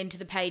make it into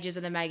the pages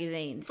of the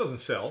magazines. It doesn't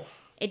sell.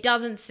 It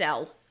doesn't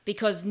sell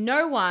because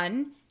no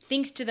one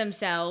thinks to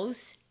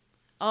themselves,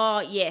 oh,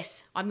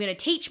 yes, I'm going to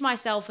teach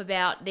myself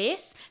about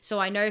this so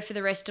I know for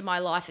the rest of my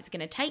life it's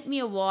going to take me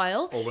a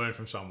while. Or learn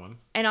from someone.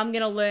 And I'm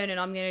going to learn and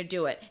I'm going to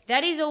do it.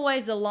 That is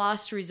always the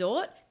last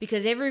resort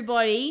because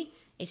everybody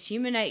It's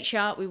human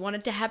nature. We want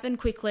it to happen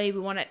quickly.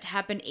 We want it to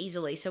happen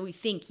easily. So we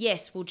think,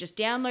 yes, we'll just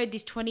download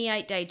this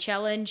 28-day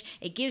challenge.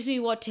 It gives me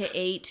what to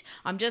eat.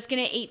 I'm just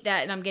going to eat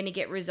that and I'm going to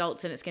get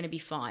results and it's going to be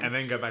fine. And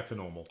then go back to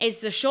normal.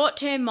 It's the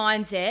short-term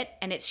mindset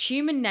and it's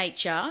human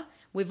nature.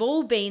 We've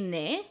all been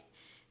there.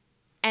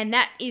 And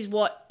that is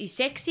what is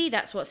sexy.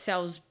 That's what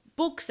sells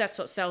books. That's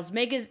what sells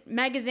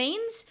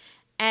magazines.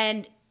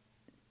 And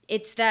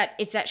it's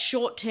that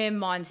short-term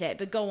mindset.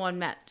 But go on,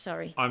 Matt.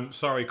 Sorry. I'm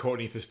sorry,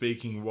 Courtney, for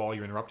speaking while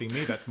you're interrupting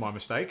me. That's my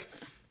mistake.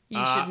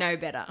 You should know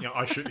better. Yeah,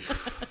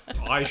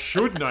 I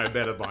should know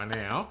better by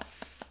now.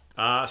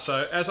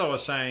 So as I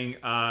was saying,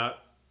 the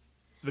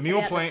meal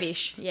About plan. the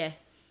fish. Yeah.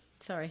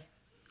 Sorry.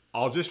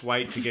 I'll just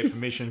wait to get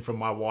permission from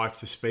my wife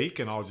to speak,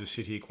 and I'll just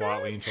sit here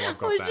quietly until I've I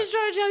got was that. just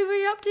trying to tell you what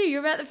you're up to. You're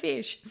about the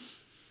fish.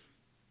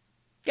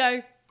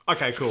 Go.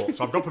 Okay, cool.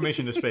 So I've got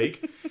permission to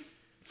speak.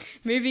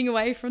 Moving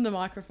away from the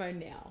microphone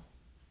now.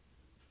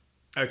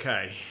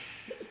 Okay.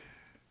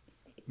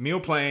 Meal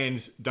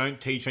plans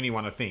don't teach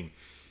anyone a thing.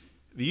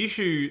 The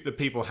issue that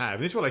people have,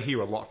 and this is what I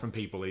hear a lot from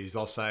people, is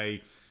they'll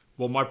say,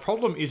 well, my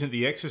problem isn't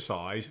the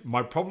exercise,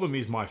 my problem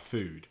is my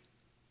food.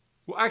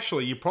 Well,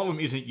 actually, your problem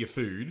isn't your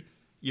food.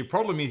 Your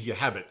problem is your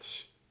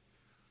habits.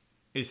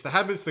 It's the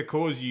habits that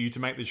cause you to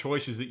make the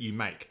choices that you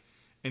make.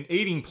 An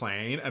eating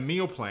plan, a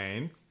meal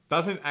plan,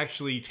 doesn't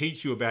actually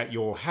teach you about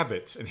your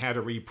habits and how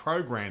to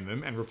reprogram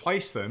them and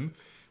replace them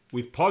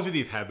with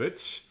positive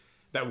habits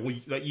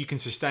that you can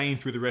sustain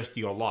through the rest of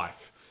your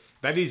life.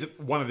 That is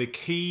one of the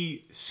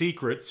key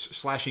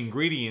secrets /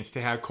 ingredients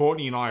to how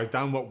Courtney and I have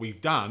done what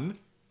we've done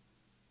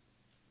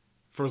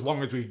for as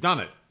long as we've done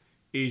it.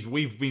 Is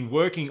we've been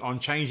working on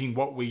changing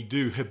what we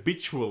do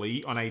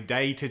habitually on a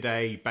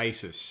day-to-day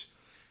basis.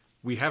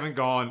 We haven't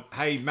gone,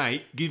 hey,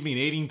 mate, give me an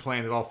eating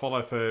plan that I'll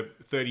follow for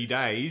 30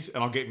 days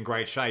and I'll get in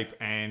great shape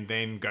and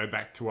then go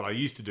back to what I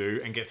used to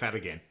do and get fat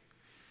again.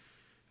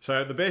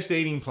 So the best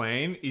eating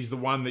plan is the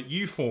one that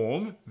you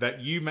form,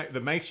 that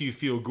makes you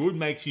feel good,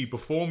 makes you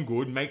perform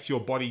good, makes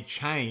your body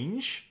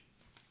change,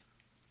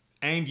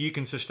 and you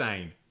can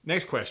sustain.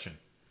 Next question.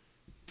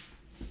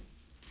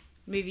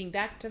 Moving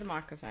back to the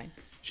microphone.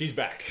 She's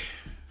back.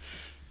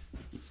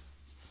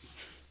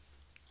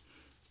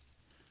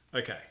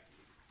 Okay.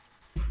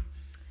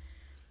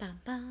 Bum,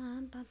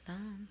 bum, bum,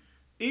 bum.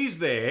 Is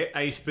there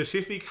a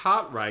specific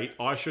heart rate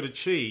I should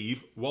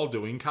achieve while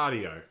doing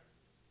cardio?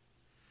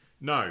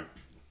 No.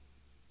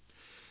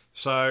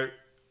 So,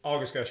 I'll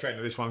just go straight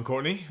into this one,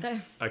 Courtney. Go.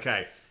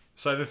 Okay.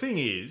 So the thing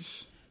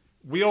is,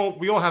 we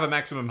all have a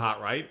maximum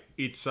heart rate.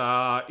 It's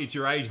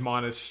your age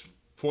minus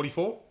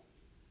 44,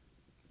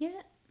 Is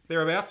it?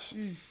 thereabouts.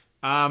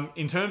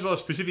 In terms of a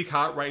specific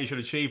heart rate you should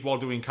achieve while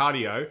doing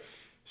cardio,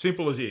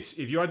 simple as this.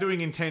 If you are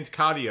doing intense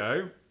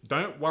cardio,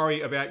 don't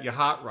worry about your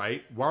heart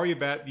rate. Worry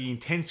about the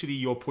intensity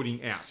you're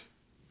putting out.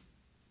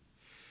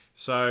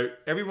 So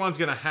everyone's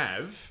going to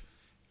have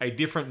a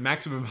different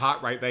maximum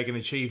heart rate they can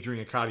achieve during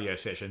a cardio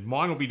session.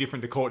 Mine will be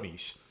different to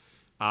Courtney's.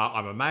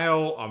 I'm a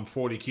male, I'm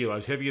 40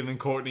 kilos heavier than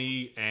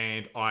Courtney,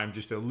 and I'm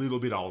just a little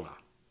bit older.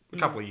 A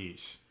couple of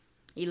years.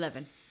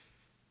 11.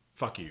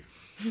 Fuck you.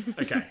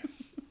 Okay.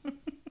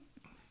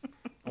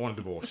 I want a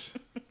divorce.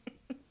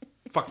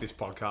 Fuck this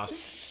podcast.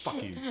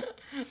 Fuck you.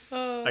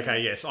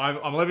 Okay, yes. I'm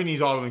 11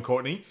 years older than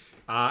Courtney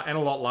and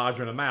a lot larger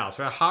than a male.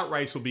 So our heart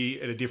rates will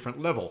be at a different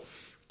level.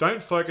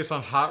 Don't focus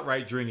on heart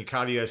rate during your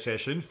cardio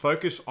session.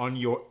 Focus on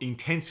your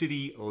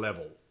intensity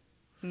level.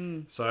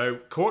 So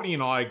Courtney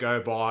and I go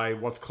by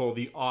what's called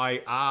the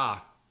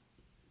IR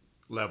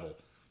level,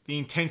 the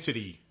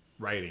intensity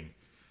rating.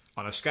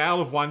 On a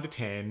scale of 1 to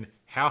 10,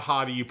 how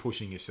hard are you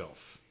pushing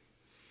yourself?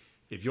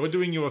 If you're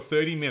doing your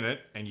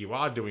 30-minute, and you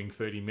are doing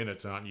 30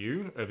 minutes, aren't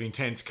you, of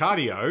intense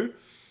cardio,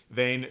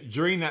 then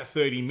during that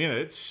 30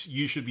 minutes,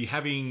 you should be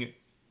having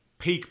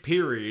peak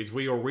periods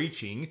where you're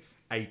reaching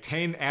a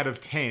 10 out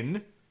of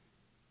 10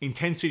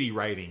 intensity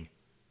rating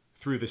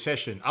through the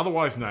session,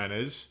 otherwise known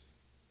as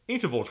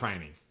interval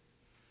training.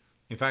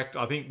 In fact,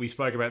 I think we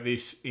spoke about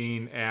this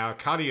in our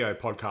cardio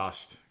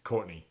podcast,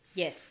 Courtney.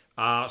 Yes.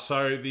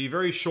 So the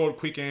very short,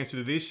 quick answer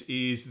to this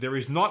is there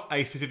is not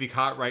a specific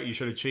heart rate you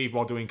should achieve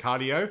while doing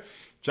cardio.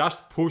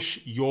 Just push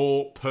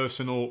your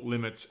personal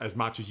limits as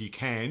much as you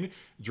can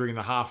during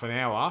the half an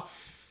hour.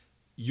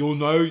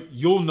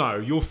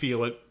 You'll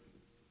feel it.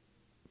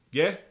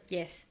 Yeah?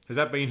 Yes. Has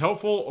that been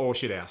helpful or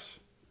shithouse?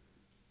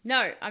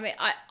 No, I mean,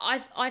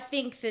 I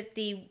think that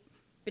the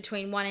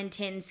between 1 and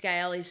 10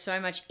 scale is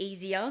so much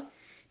easier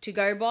to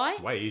go by.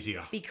 Way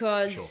easier.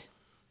 Because Sure.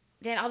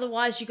 then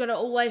otherwise you've got to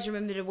always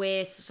remember to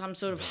wear some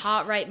sort of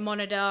heart rate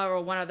monitor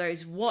or one of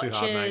those watches Too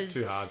hard, mate.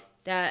 Too hard.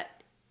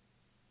 that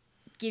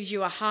gives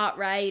you a heart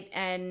rate,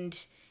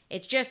 and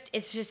it's just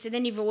and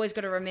then you've always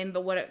got to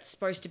remember what it's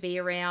supposed to be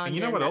around. And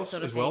you know what that else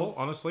sort of as thing. well,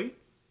 honestly?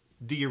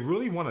 Do you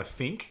really want to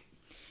think?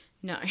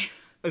 No.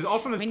 As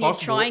often as When you're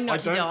possible, trying not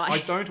to die. I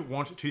don't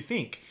want to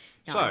think.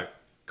 No. So,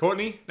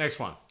 Courtney, next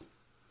one.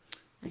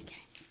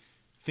 Okay.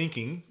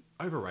 Thinking,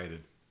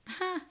 overrated.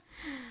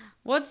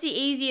 What's the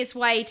easiest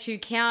way to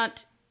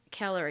count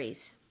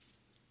calories?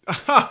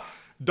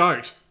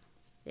 Don't.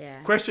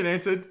 Yeah. Question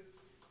answered.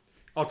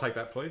 I'll take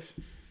that, please.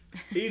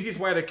 Easiest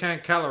way to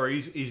count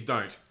calories is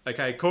don't.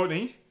 Okay,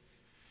 Courtney,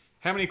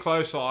 how many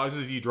clothes sizes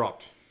have you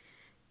dropped?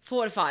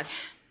 4 to 5.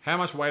 How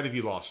much weight have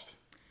you lost?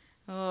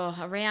 Oh,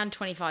 around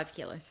 25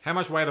 kilos. How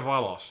much weight have I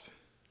lost?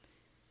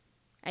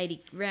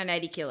 Around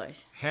 80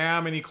 kilos.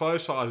 How many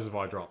clothes sizes have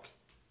I dropped?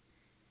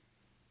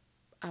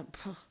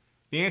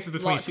 The answer's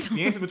Lots.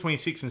 between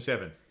 6 and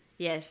 7.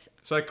 Yes.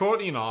 So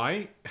Courtney and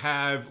I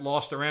have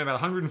lost around about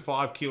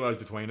 105 kilos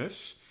between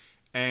us.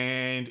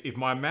 And if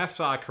my maths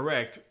are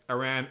correct,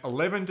 around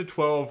 11 to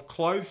 12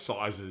 clothes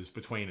sizes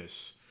between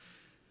us.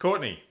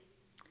 Courtney,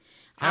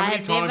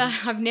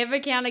 I've never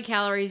counted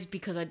calories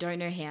because I don't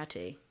know how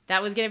to.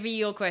 That was going to be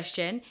your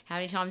question. How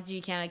many times do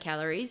you count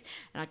calories?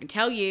 And I can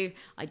tell you,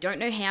 I don't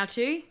know how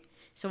to,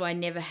 so I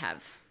never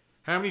have.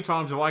 How many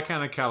times have I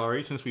counted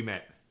calories since we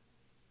met?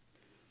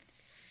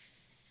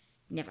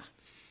 Never.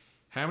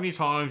 How many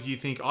times do you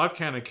think I've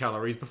counted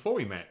calories before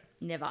we met?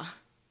 Never.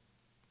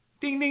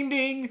 Ding, ding,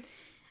 ding.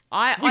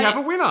 We have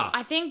a winner.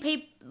 I think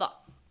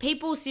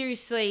people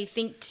seriously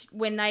think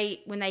when they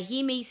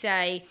hear me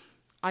say,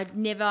 I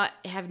never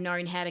have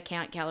known how to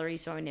count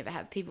calories, so I never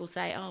have. People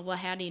say, oh, well,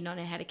 how do you not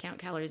know how to count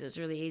calories? It's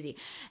really easy.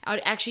 I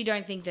actually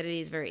don't think that it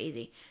is very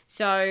easy.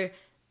 So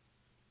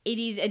it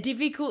is a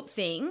difficult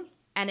thing,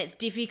 and it's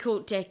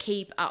difficult to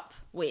keep up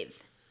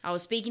with. I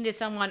was speaking to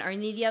someone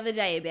only the other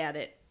day about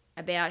it,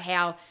 about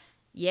how,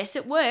 yes,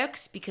 it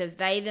works because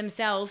they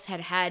themselves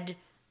had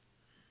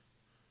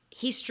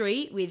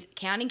history with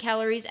counting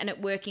calories and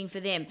it working for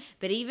them.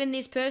 But even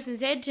this person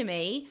said to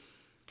me,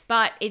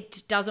 but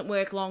it doesn't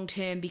work long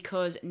term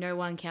because no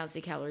one counts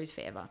their calories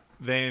forever.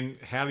 Then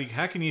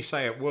how can you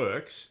say it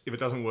works if it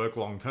doesn't work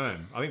long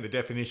term? I think the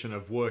definition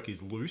of work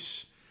is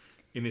loose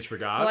in this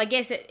regard. Well, I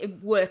guess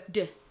it worked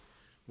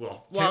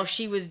Well, while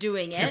she was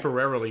doing it.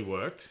 Temporarily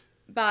worked.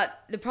 But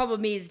the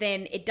problem is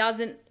then it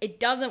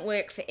doesn't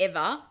work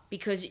forever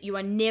because you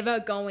are never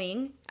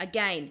going,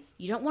 again,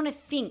 you don't want to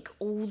think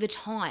all the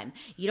time.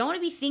 You don't want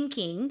to be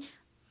thinking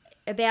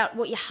about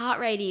what your heart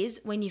rate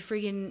is when you're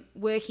friggin'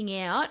 working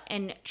out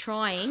and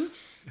trying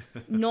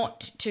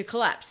not to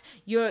collapse.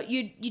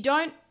 You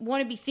don't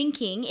want to be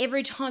thinking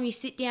every time you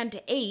sit down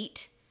to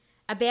eat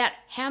about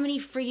how many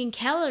friggin'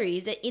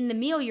 calories are in the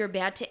meal you're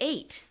about to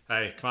eat.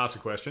 Hey, can I ask a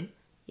question?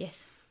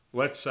 Yes.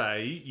 Let's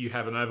say you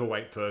have an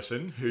overweight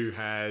person who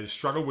has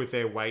struggled with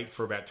their weight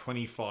for about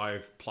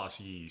 25 plus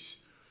years.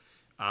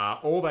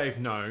 All they've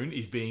known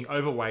is being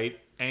overweight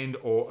and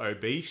or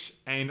obese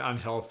and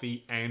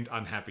unhealthy and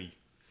unhappy.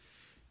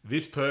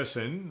 This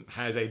person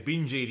has a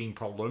binge eating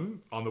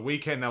problem. On the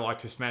weekend, they like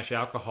to smash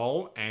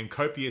alcohol and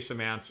copious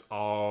amounts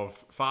of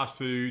fast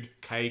food,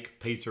 cake,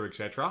 pizza,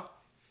 etc.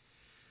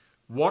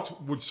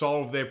 What would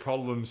solve their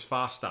problems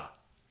faster?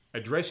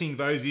 Addressing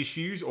those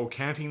issues or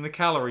counting the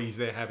calories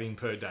they're having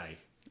per day?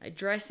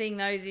 Addressing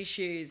those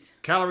issues.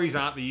 Calories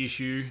aren't the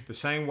issue. The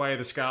same way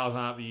the scales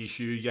aren't the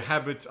issue. Your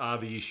habits are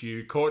the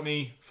issue.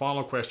 Courtney,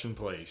 final question,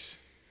 please.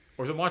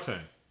 Or is it my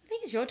turn? I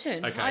think it's your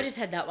turn. Okay. I just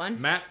had that one.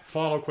 Matt,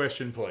 final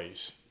question,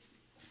 please.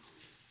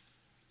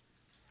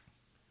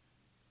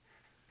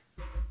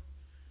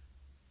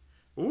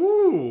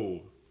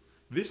 Ooh,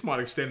 this might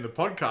extend the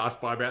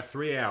podcast by about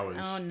 3 hours.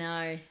 Oh,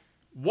 no.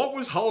 What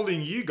was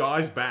holding you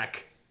guys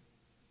back?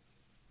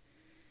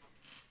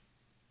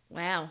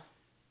 Wow.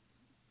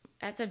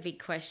 That's a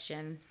big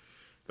question.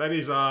 That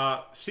is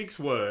 6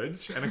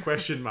 words and a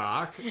question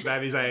mark.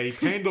 That is a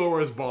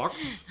Pandora's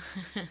box.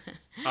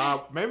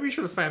 Maybe we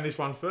should have found this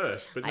one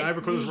first. But no,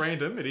 because it's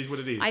random, it is what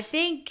it is. I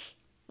think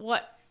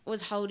what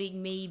was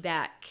holding me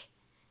back,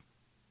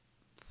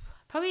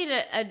 probably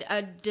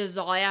a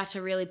desire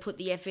to really put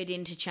the effort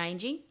into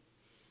changing.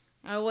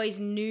 I always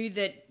knew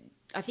that,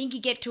 I think you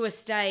get to a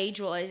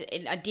stage, well,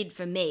 I did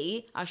for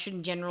me, I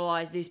shouldn't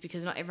generalise this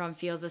because not everyone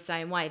feels the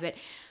same way, but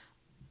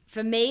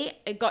for me,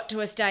 it got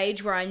to a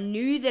stage where I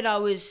knew that I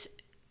was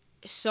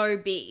so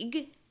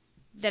big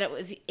that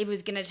it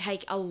was going to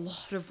take a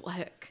lot of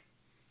work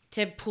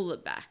to pull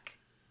it back.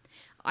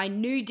 I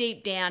knew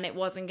deep down it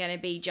wasn't going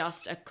to be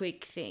just a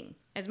quick thing.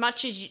 As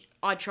much as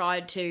I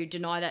tried to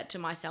deny that to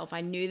myself,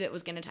 I knew that it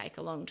was going to take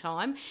a long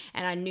time,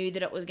 and I knew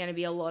that it was going to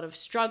be a lot of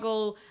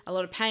struggle, a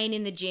lot of pain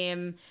in the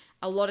gym,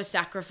 a lot of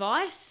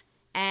sacrifice,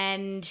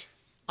 and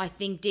I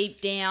think deep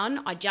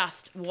down I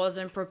just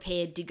wasn't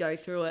prepared to go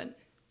through it.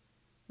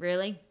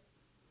 Really?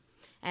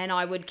 And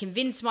I would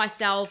convince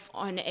myself,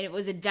 and it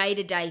was a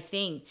day-to-day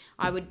thing.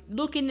 I would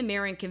look in the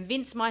mirror and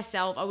convince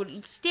myself, I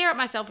would stare at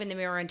myself in the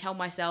mirror and tell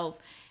myself,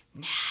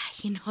 nah,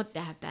 you're not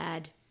that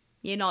bad.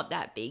 You're not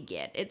that big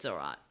yet. It's all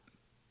right.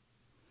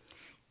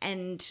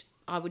 And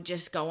I would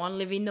just go on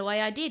living the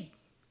way I did.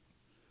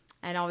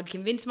 And I would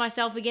convince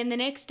myself again the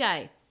next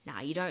day, nah,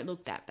 you don't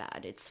look that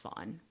bad. It's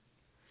fine.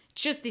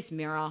 It's just this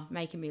mirror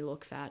making me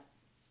look fat.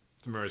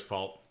 It's the mirror's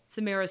fault. It's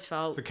the mirror's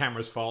fault. It's the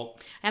camera's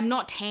fault. I'm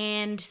not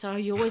tanned, so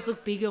you always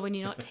look bigger when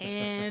you're not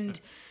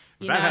tanned.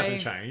 That hasn't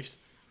changed.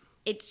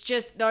 It's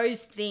just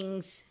those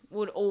things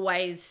would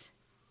always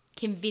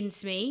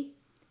convince me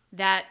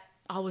that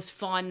I was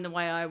fine the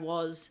way I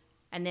was.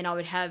 And then I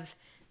would have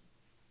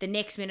the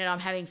next minute I'm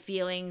having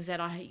feelings that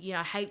I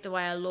hate the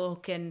way I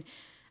look and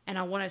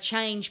I want to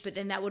change, but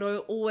then that would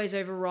always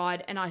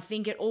override. And I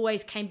think it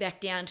always came back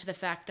down to the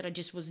fact that I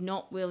just was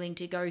not willing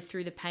to go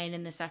through the pain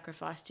and the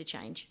sacrifice to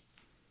change.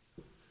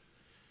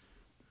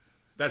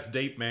 That's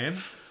deep, man.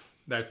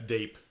 That's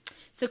deep.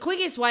 It's the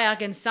quickest way I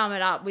can sum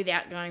it up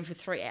without going for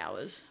 3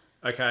 hours.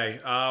 Okay,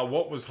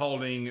 what was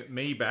holding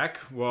me back?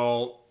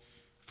 Well,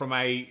 from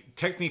a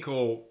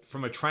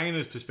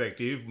trainer's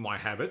perspective, my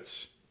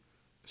habits.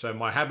 So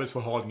my habits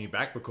were holding me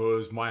back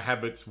because my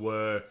habits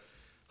were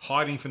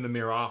hiding from the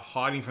mirror,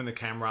 hiding from the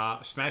camera,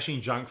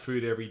 smashing junk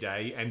food every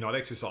day, and not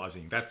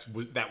exercising.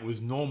 That was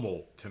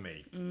normal to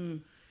me.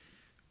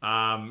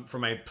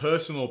 From a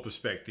personal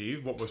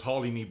perspective, what was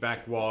holding me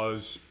back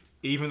was,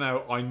 even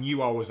though I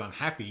knew I was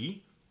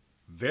unhappy,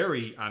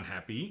 very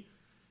unhappy,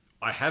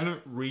 I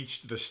hadn't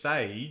reached the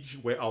stage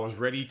where I was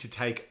ready to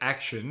take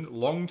action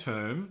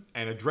long-term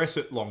and address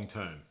it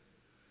long-term.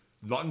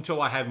 Not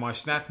until I had my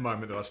snap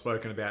moment that I've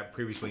spoken about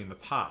previously in the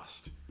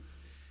past.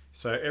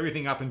 So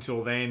everything up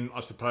until then, I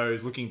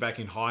suppose, looking back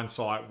in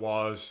hindsight,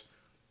 was,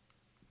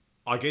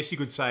 I guess you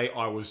could say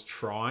I was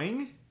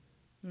trying.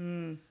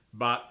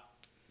 But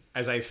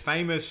as a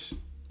famous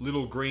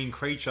little green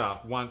creature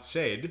once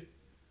said,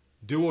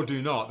 do or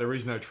do not, there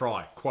is no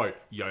try. Quote,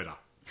 Yoda.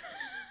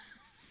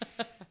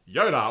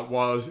 Yoda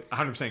was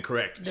 100%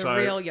 correct. The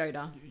real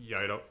Yoda.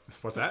 Yoda.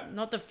 What's that?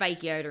 Not the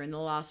fake Yoda in the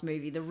last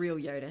movie. The real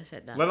Yoda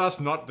said that. Let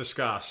us not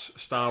discuss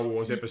Star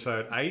Wars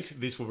Episode 8.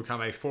 This will become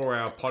a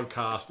 4-hour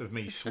podcast of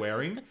me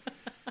swearing.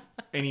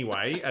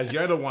 Anyway, as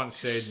Yoda once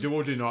said, do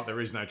or do not, there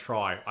is no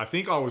try. I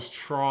think I was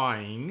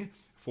trying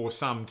for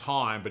some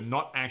time, but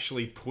not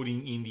actually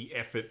putting in the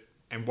effort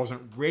and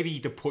wasn't ready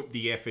to put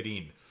the effort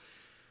in.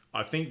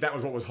 I think that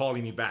was what was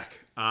holding me back.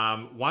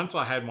 Once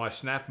I had my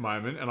snap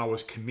moment and I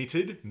was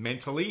committed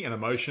mentally and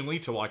emotionally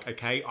to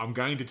okay, I'm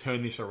going to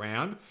turn this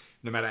around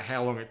no matter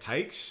how long it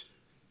takes.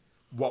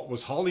 What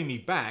was holding me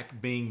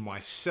back, being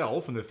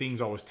myself and the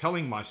things I was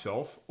telling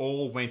myself,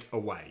 all went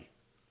away.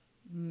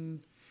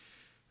 And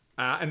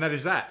that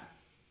is that.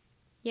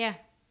 Yeah.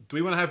 Do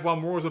we want to have one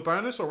more as a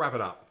bonus or wrap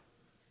it up?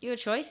 Your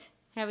choice.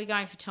 How are we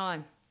going for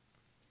time?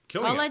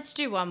 Killing it. Let's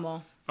do one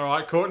more. All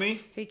right,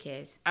 Courtney. Who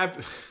cares?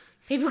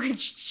 People can...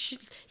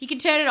 you can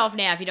turn it off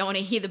now if you don't want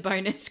to hear the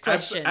bonus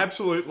question.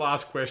 Absolute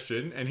last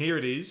question, and here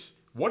it is.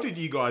 What did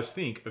you guys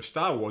think of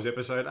Star Wars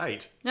Episode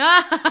 8?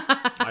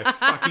 I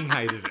fucking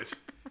hated it.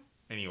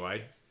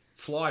 Anyway,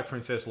 fly,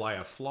 Princess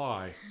Leia,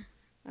 fly.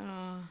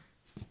 Oh.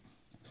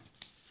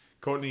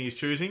 Courtney is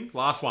choosing.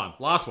 Last one.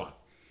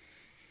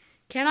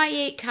 Can I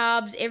eat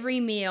carbs every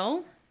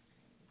meal?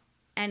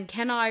 And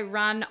can I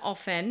run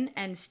often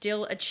and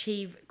still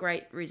achieve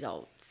great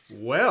results?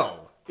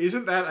 Well,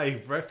 isn't that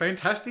a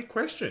fantastic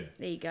question?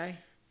 There you go.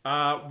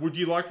 Would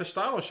you like to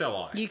start or shall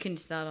I? You can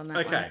start on that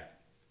one. Okay.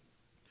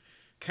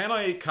 Can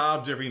I eat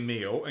carbs every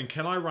meal and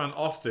can I run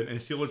often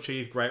and still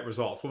achieve great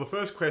results? Well, the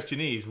first question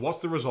is, what's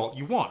the result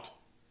you want?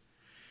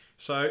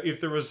 So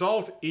if the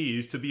result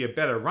is to be a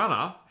better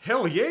runner,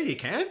 hell yeah, you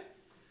can.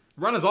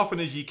 Run as often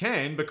as you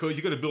can because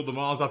you've got to build the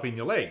miles up in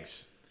your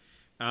legs.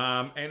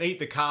 And eat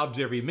the carbs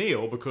every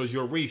meal because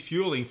you're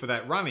refueling for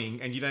that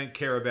running and you don't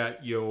care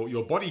about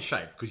your body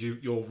shape because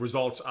your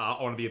results are,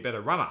 I want to be a better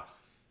runner.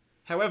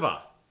 However,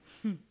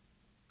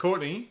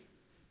 Courtney,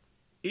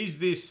 is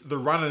this the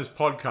Runners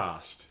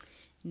Podcast?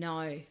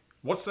 No.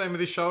 What's the name of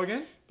this show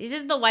again? This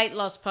is the Weight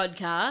Loss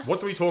Podcast.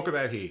 What do we talk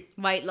about here?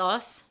 Weight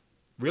loss.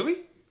 Really?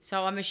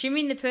 So I'm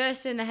assuming the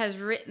person that has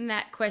written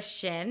that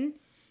question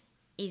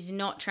is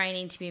not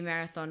training to be a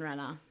marathon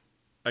runner.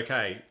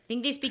 Okay. I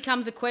think this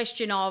becomes a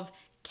question of,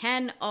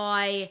 can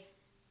I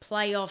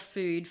play off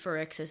food for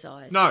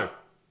exercise? No.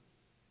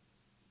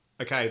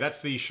 Okay,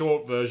 that's the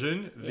short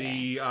version.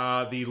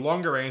 Yeah. The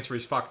longer answer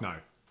is fuck no.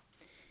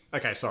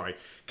 Okay, sorry.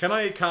 Can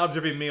I eat carbs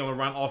every meal and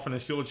run often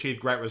and still achieve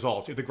great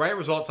results? If the great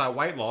results are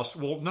weight loss,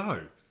 well,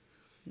 no.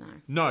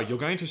 No, you're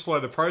going to slow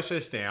the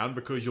process down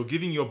because you're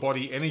giving your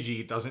body energy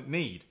it doesn't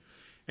need.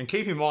 And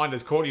keep in mind,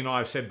 as Courtney and I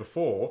have said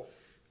before,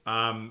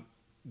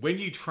 when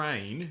you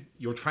train,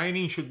 your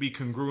training should be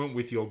congruent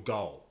with your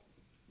goal.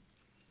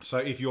 So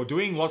if you're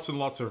doing lots and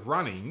lots of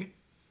running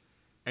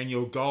and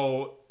your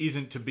goal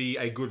isn't to be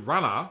a good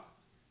runner,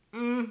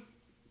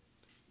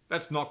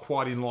 that's not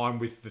quite in line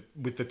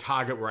with the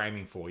target we're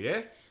aiming for,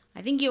 yeah?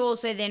 I think you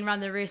also then run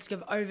the risk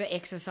of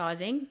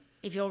over-exercising.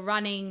 If you're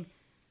running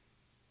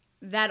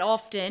that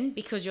often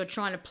because you're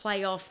trying to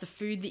play off the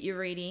food that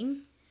you're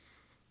eating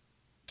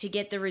to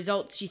get the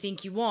results you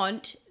think you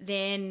want,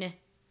 then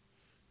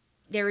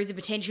there is a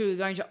potential you're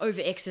going to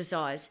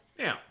over-exercise.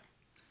 Now,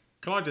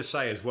 can I just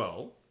say as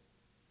well,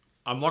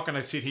 I'm not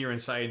going to sit here and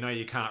say, no,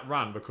 you can't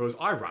run, because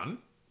I run.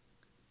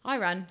 I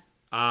run.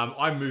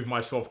 I move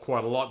myself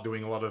quite a lot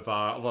doing a lot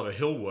of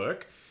hill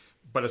work,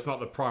 but it's not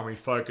the primary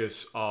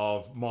focus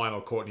of mine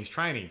or Courtney's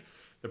training.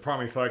 The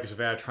primary focus of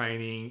our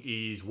training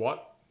is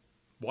what,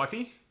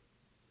 wifey?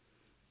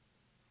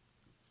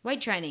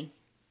 Weight training.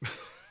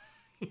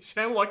 You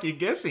sound like you're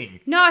guessing.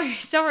 No,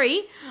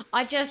 sorry.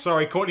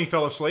 Sorry, Courtney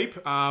fell asleep,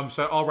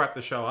 so I'll wrap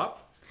the show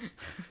up.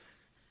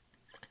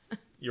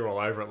 You're all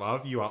over it,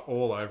 love. You are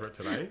all over it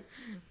today.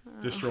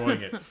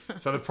 Destroying it.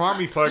 So the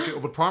primary focus,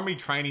 or the primary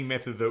training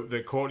method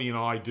that Courtney and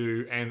I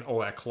do, and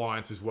all our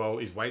clients as well,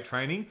 is weight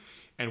training.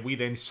 And we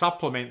then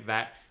supplement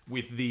that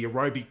with the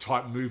aerobic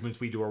type movements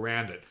we do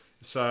around it.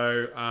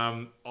 So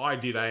I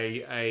did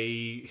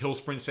a hill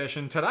sprint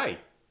session today.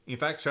 In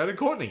fact, so did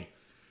Courtney.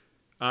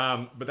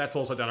 But that's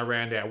also done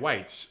around our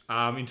weights.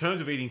 In terms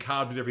of eating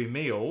carbs with every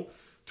meal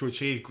to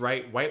achieve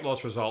great weight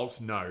loss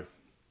results, no.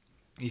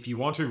 If you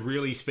want to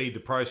really speed the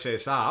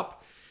process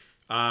up,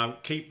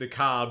 keep the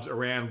carbs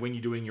around when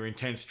you're doing your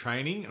intense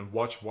training and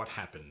watch what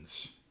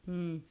happens.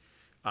 And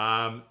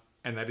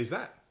that is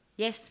that.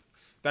 Yes.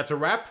 That's a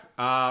wrap.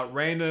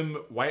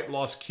 Random weight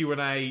loss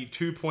Q&A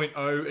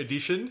 2.0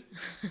 edition.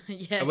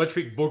 Yes.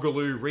 Electric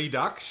Boogaloo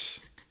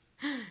Redux.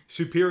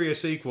 Superior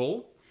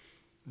sequel.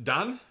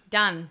 Done?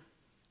 Done.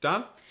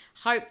 Done?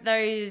 Hope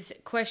those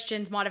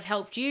questions might have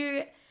helped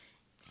you.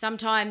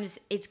 Sometimes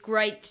it's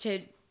great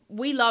to...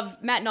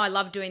 Matt and I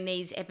love doing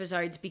these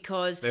episodes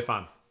because... They're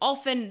fun.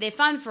 Often they're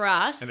fun for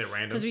us. And they're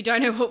random. Because we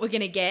don't know what we're going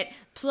to get.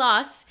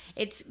 Plus,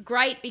 it's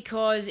great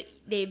because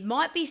there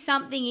might be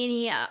something in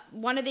here.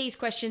 One of these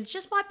questions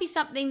just might be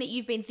something that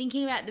you've been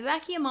thinking about at the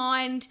back of your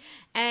mind.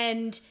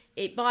 And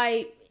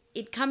by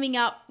it coming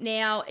up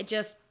now, it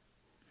just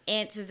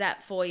answers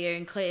that for you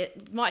and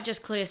might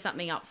just clear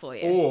something up for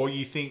you. Or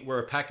you think we're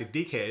a pack of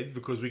dickheads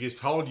because we just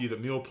told you that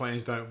meal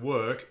plans don't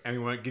work and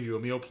we won't give you a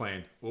meal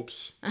plan.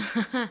 Oops.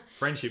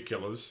 Friendship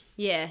killers.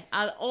 Yeah,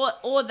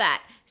 or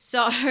that.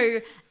 So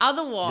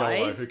otherwise,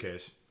 YOLO, who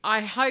cares? I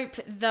hope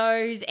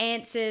those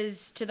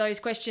answers to those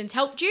questions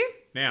helped you.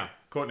 Now,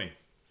 Courtney,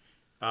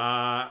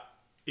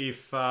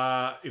 if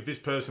this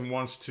person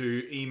wants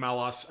to email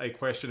us a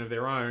question of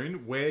their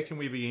own, where can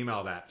we be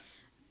emailed at?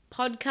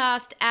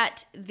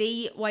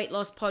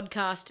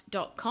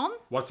 podcast@theweightlosspodcast.com.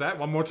 What's that?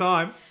 One more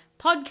time.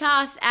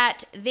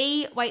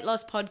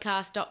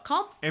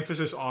 podcast@theweightlosspodcast.com.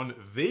 Emphasis on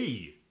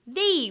the.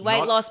 The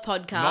Weight Loss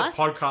Podcast. Not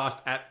podcast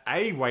at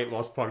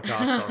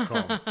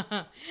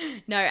aWeightLossPodcast.com.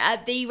 No,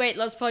 at The Weight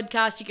Loss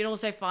Podcast. You can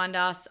also find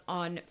us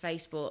on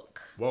Facebook.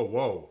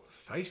 Whoa.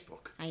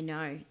 Facebook. I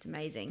know. It's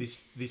amazing. This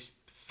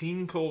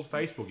thing called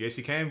Facebook. Yes,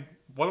 you can.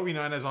 What are we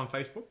known as on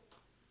Facebook?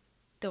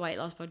 The Weight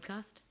Loss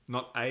Podcast.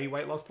 Not a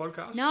Weight Loss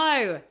Podcast?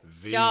 No.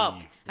 Stop.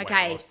 Weight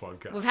Okay. Loss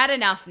Podcast. We've had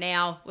enough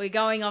now. We're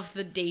going off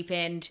the deep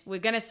end. We're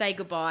going to say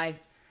goodbye.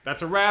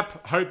 That's a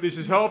wrap. Hope this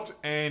has helped,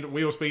 and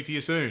we will speak to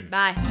you soon.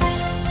 Bye.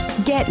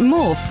 Get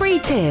more free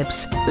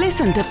tips,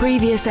 listen to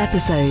previous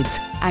episodes,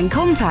 and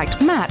contact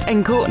Matt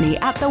and Courtney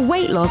at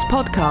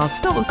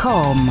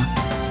theweightlosspodcast.com.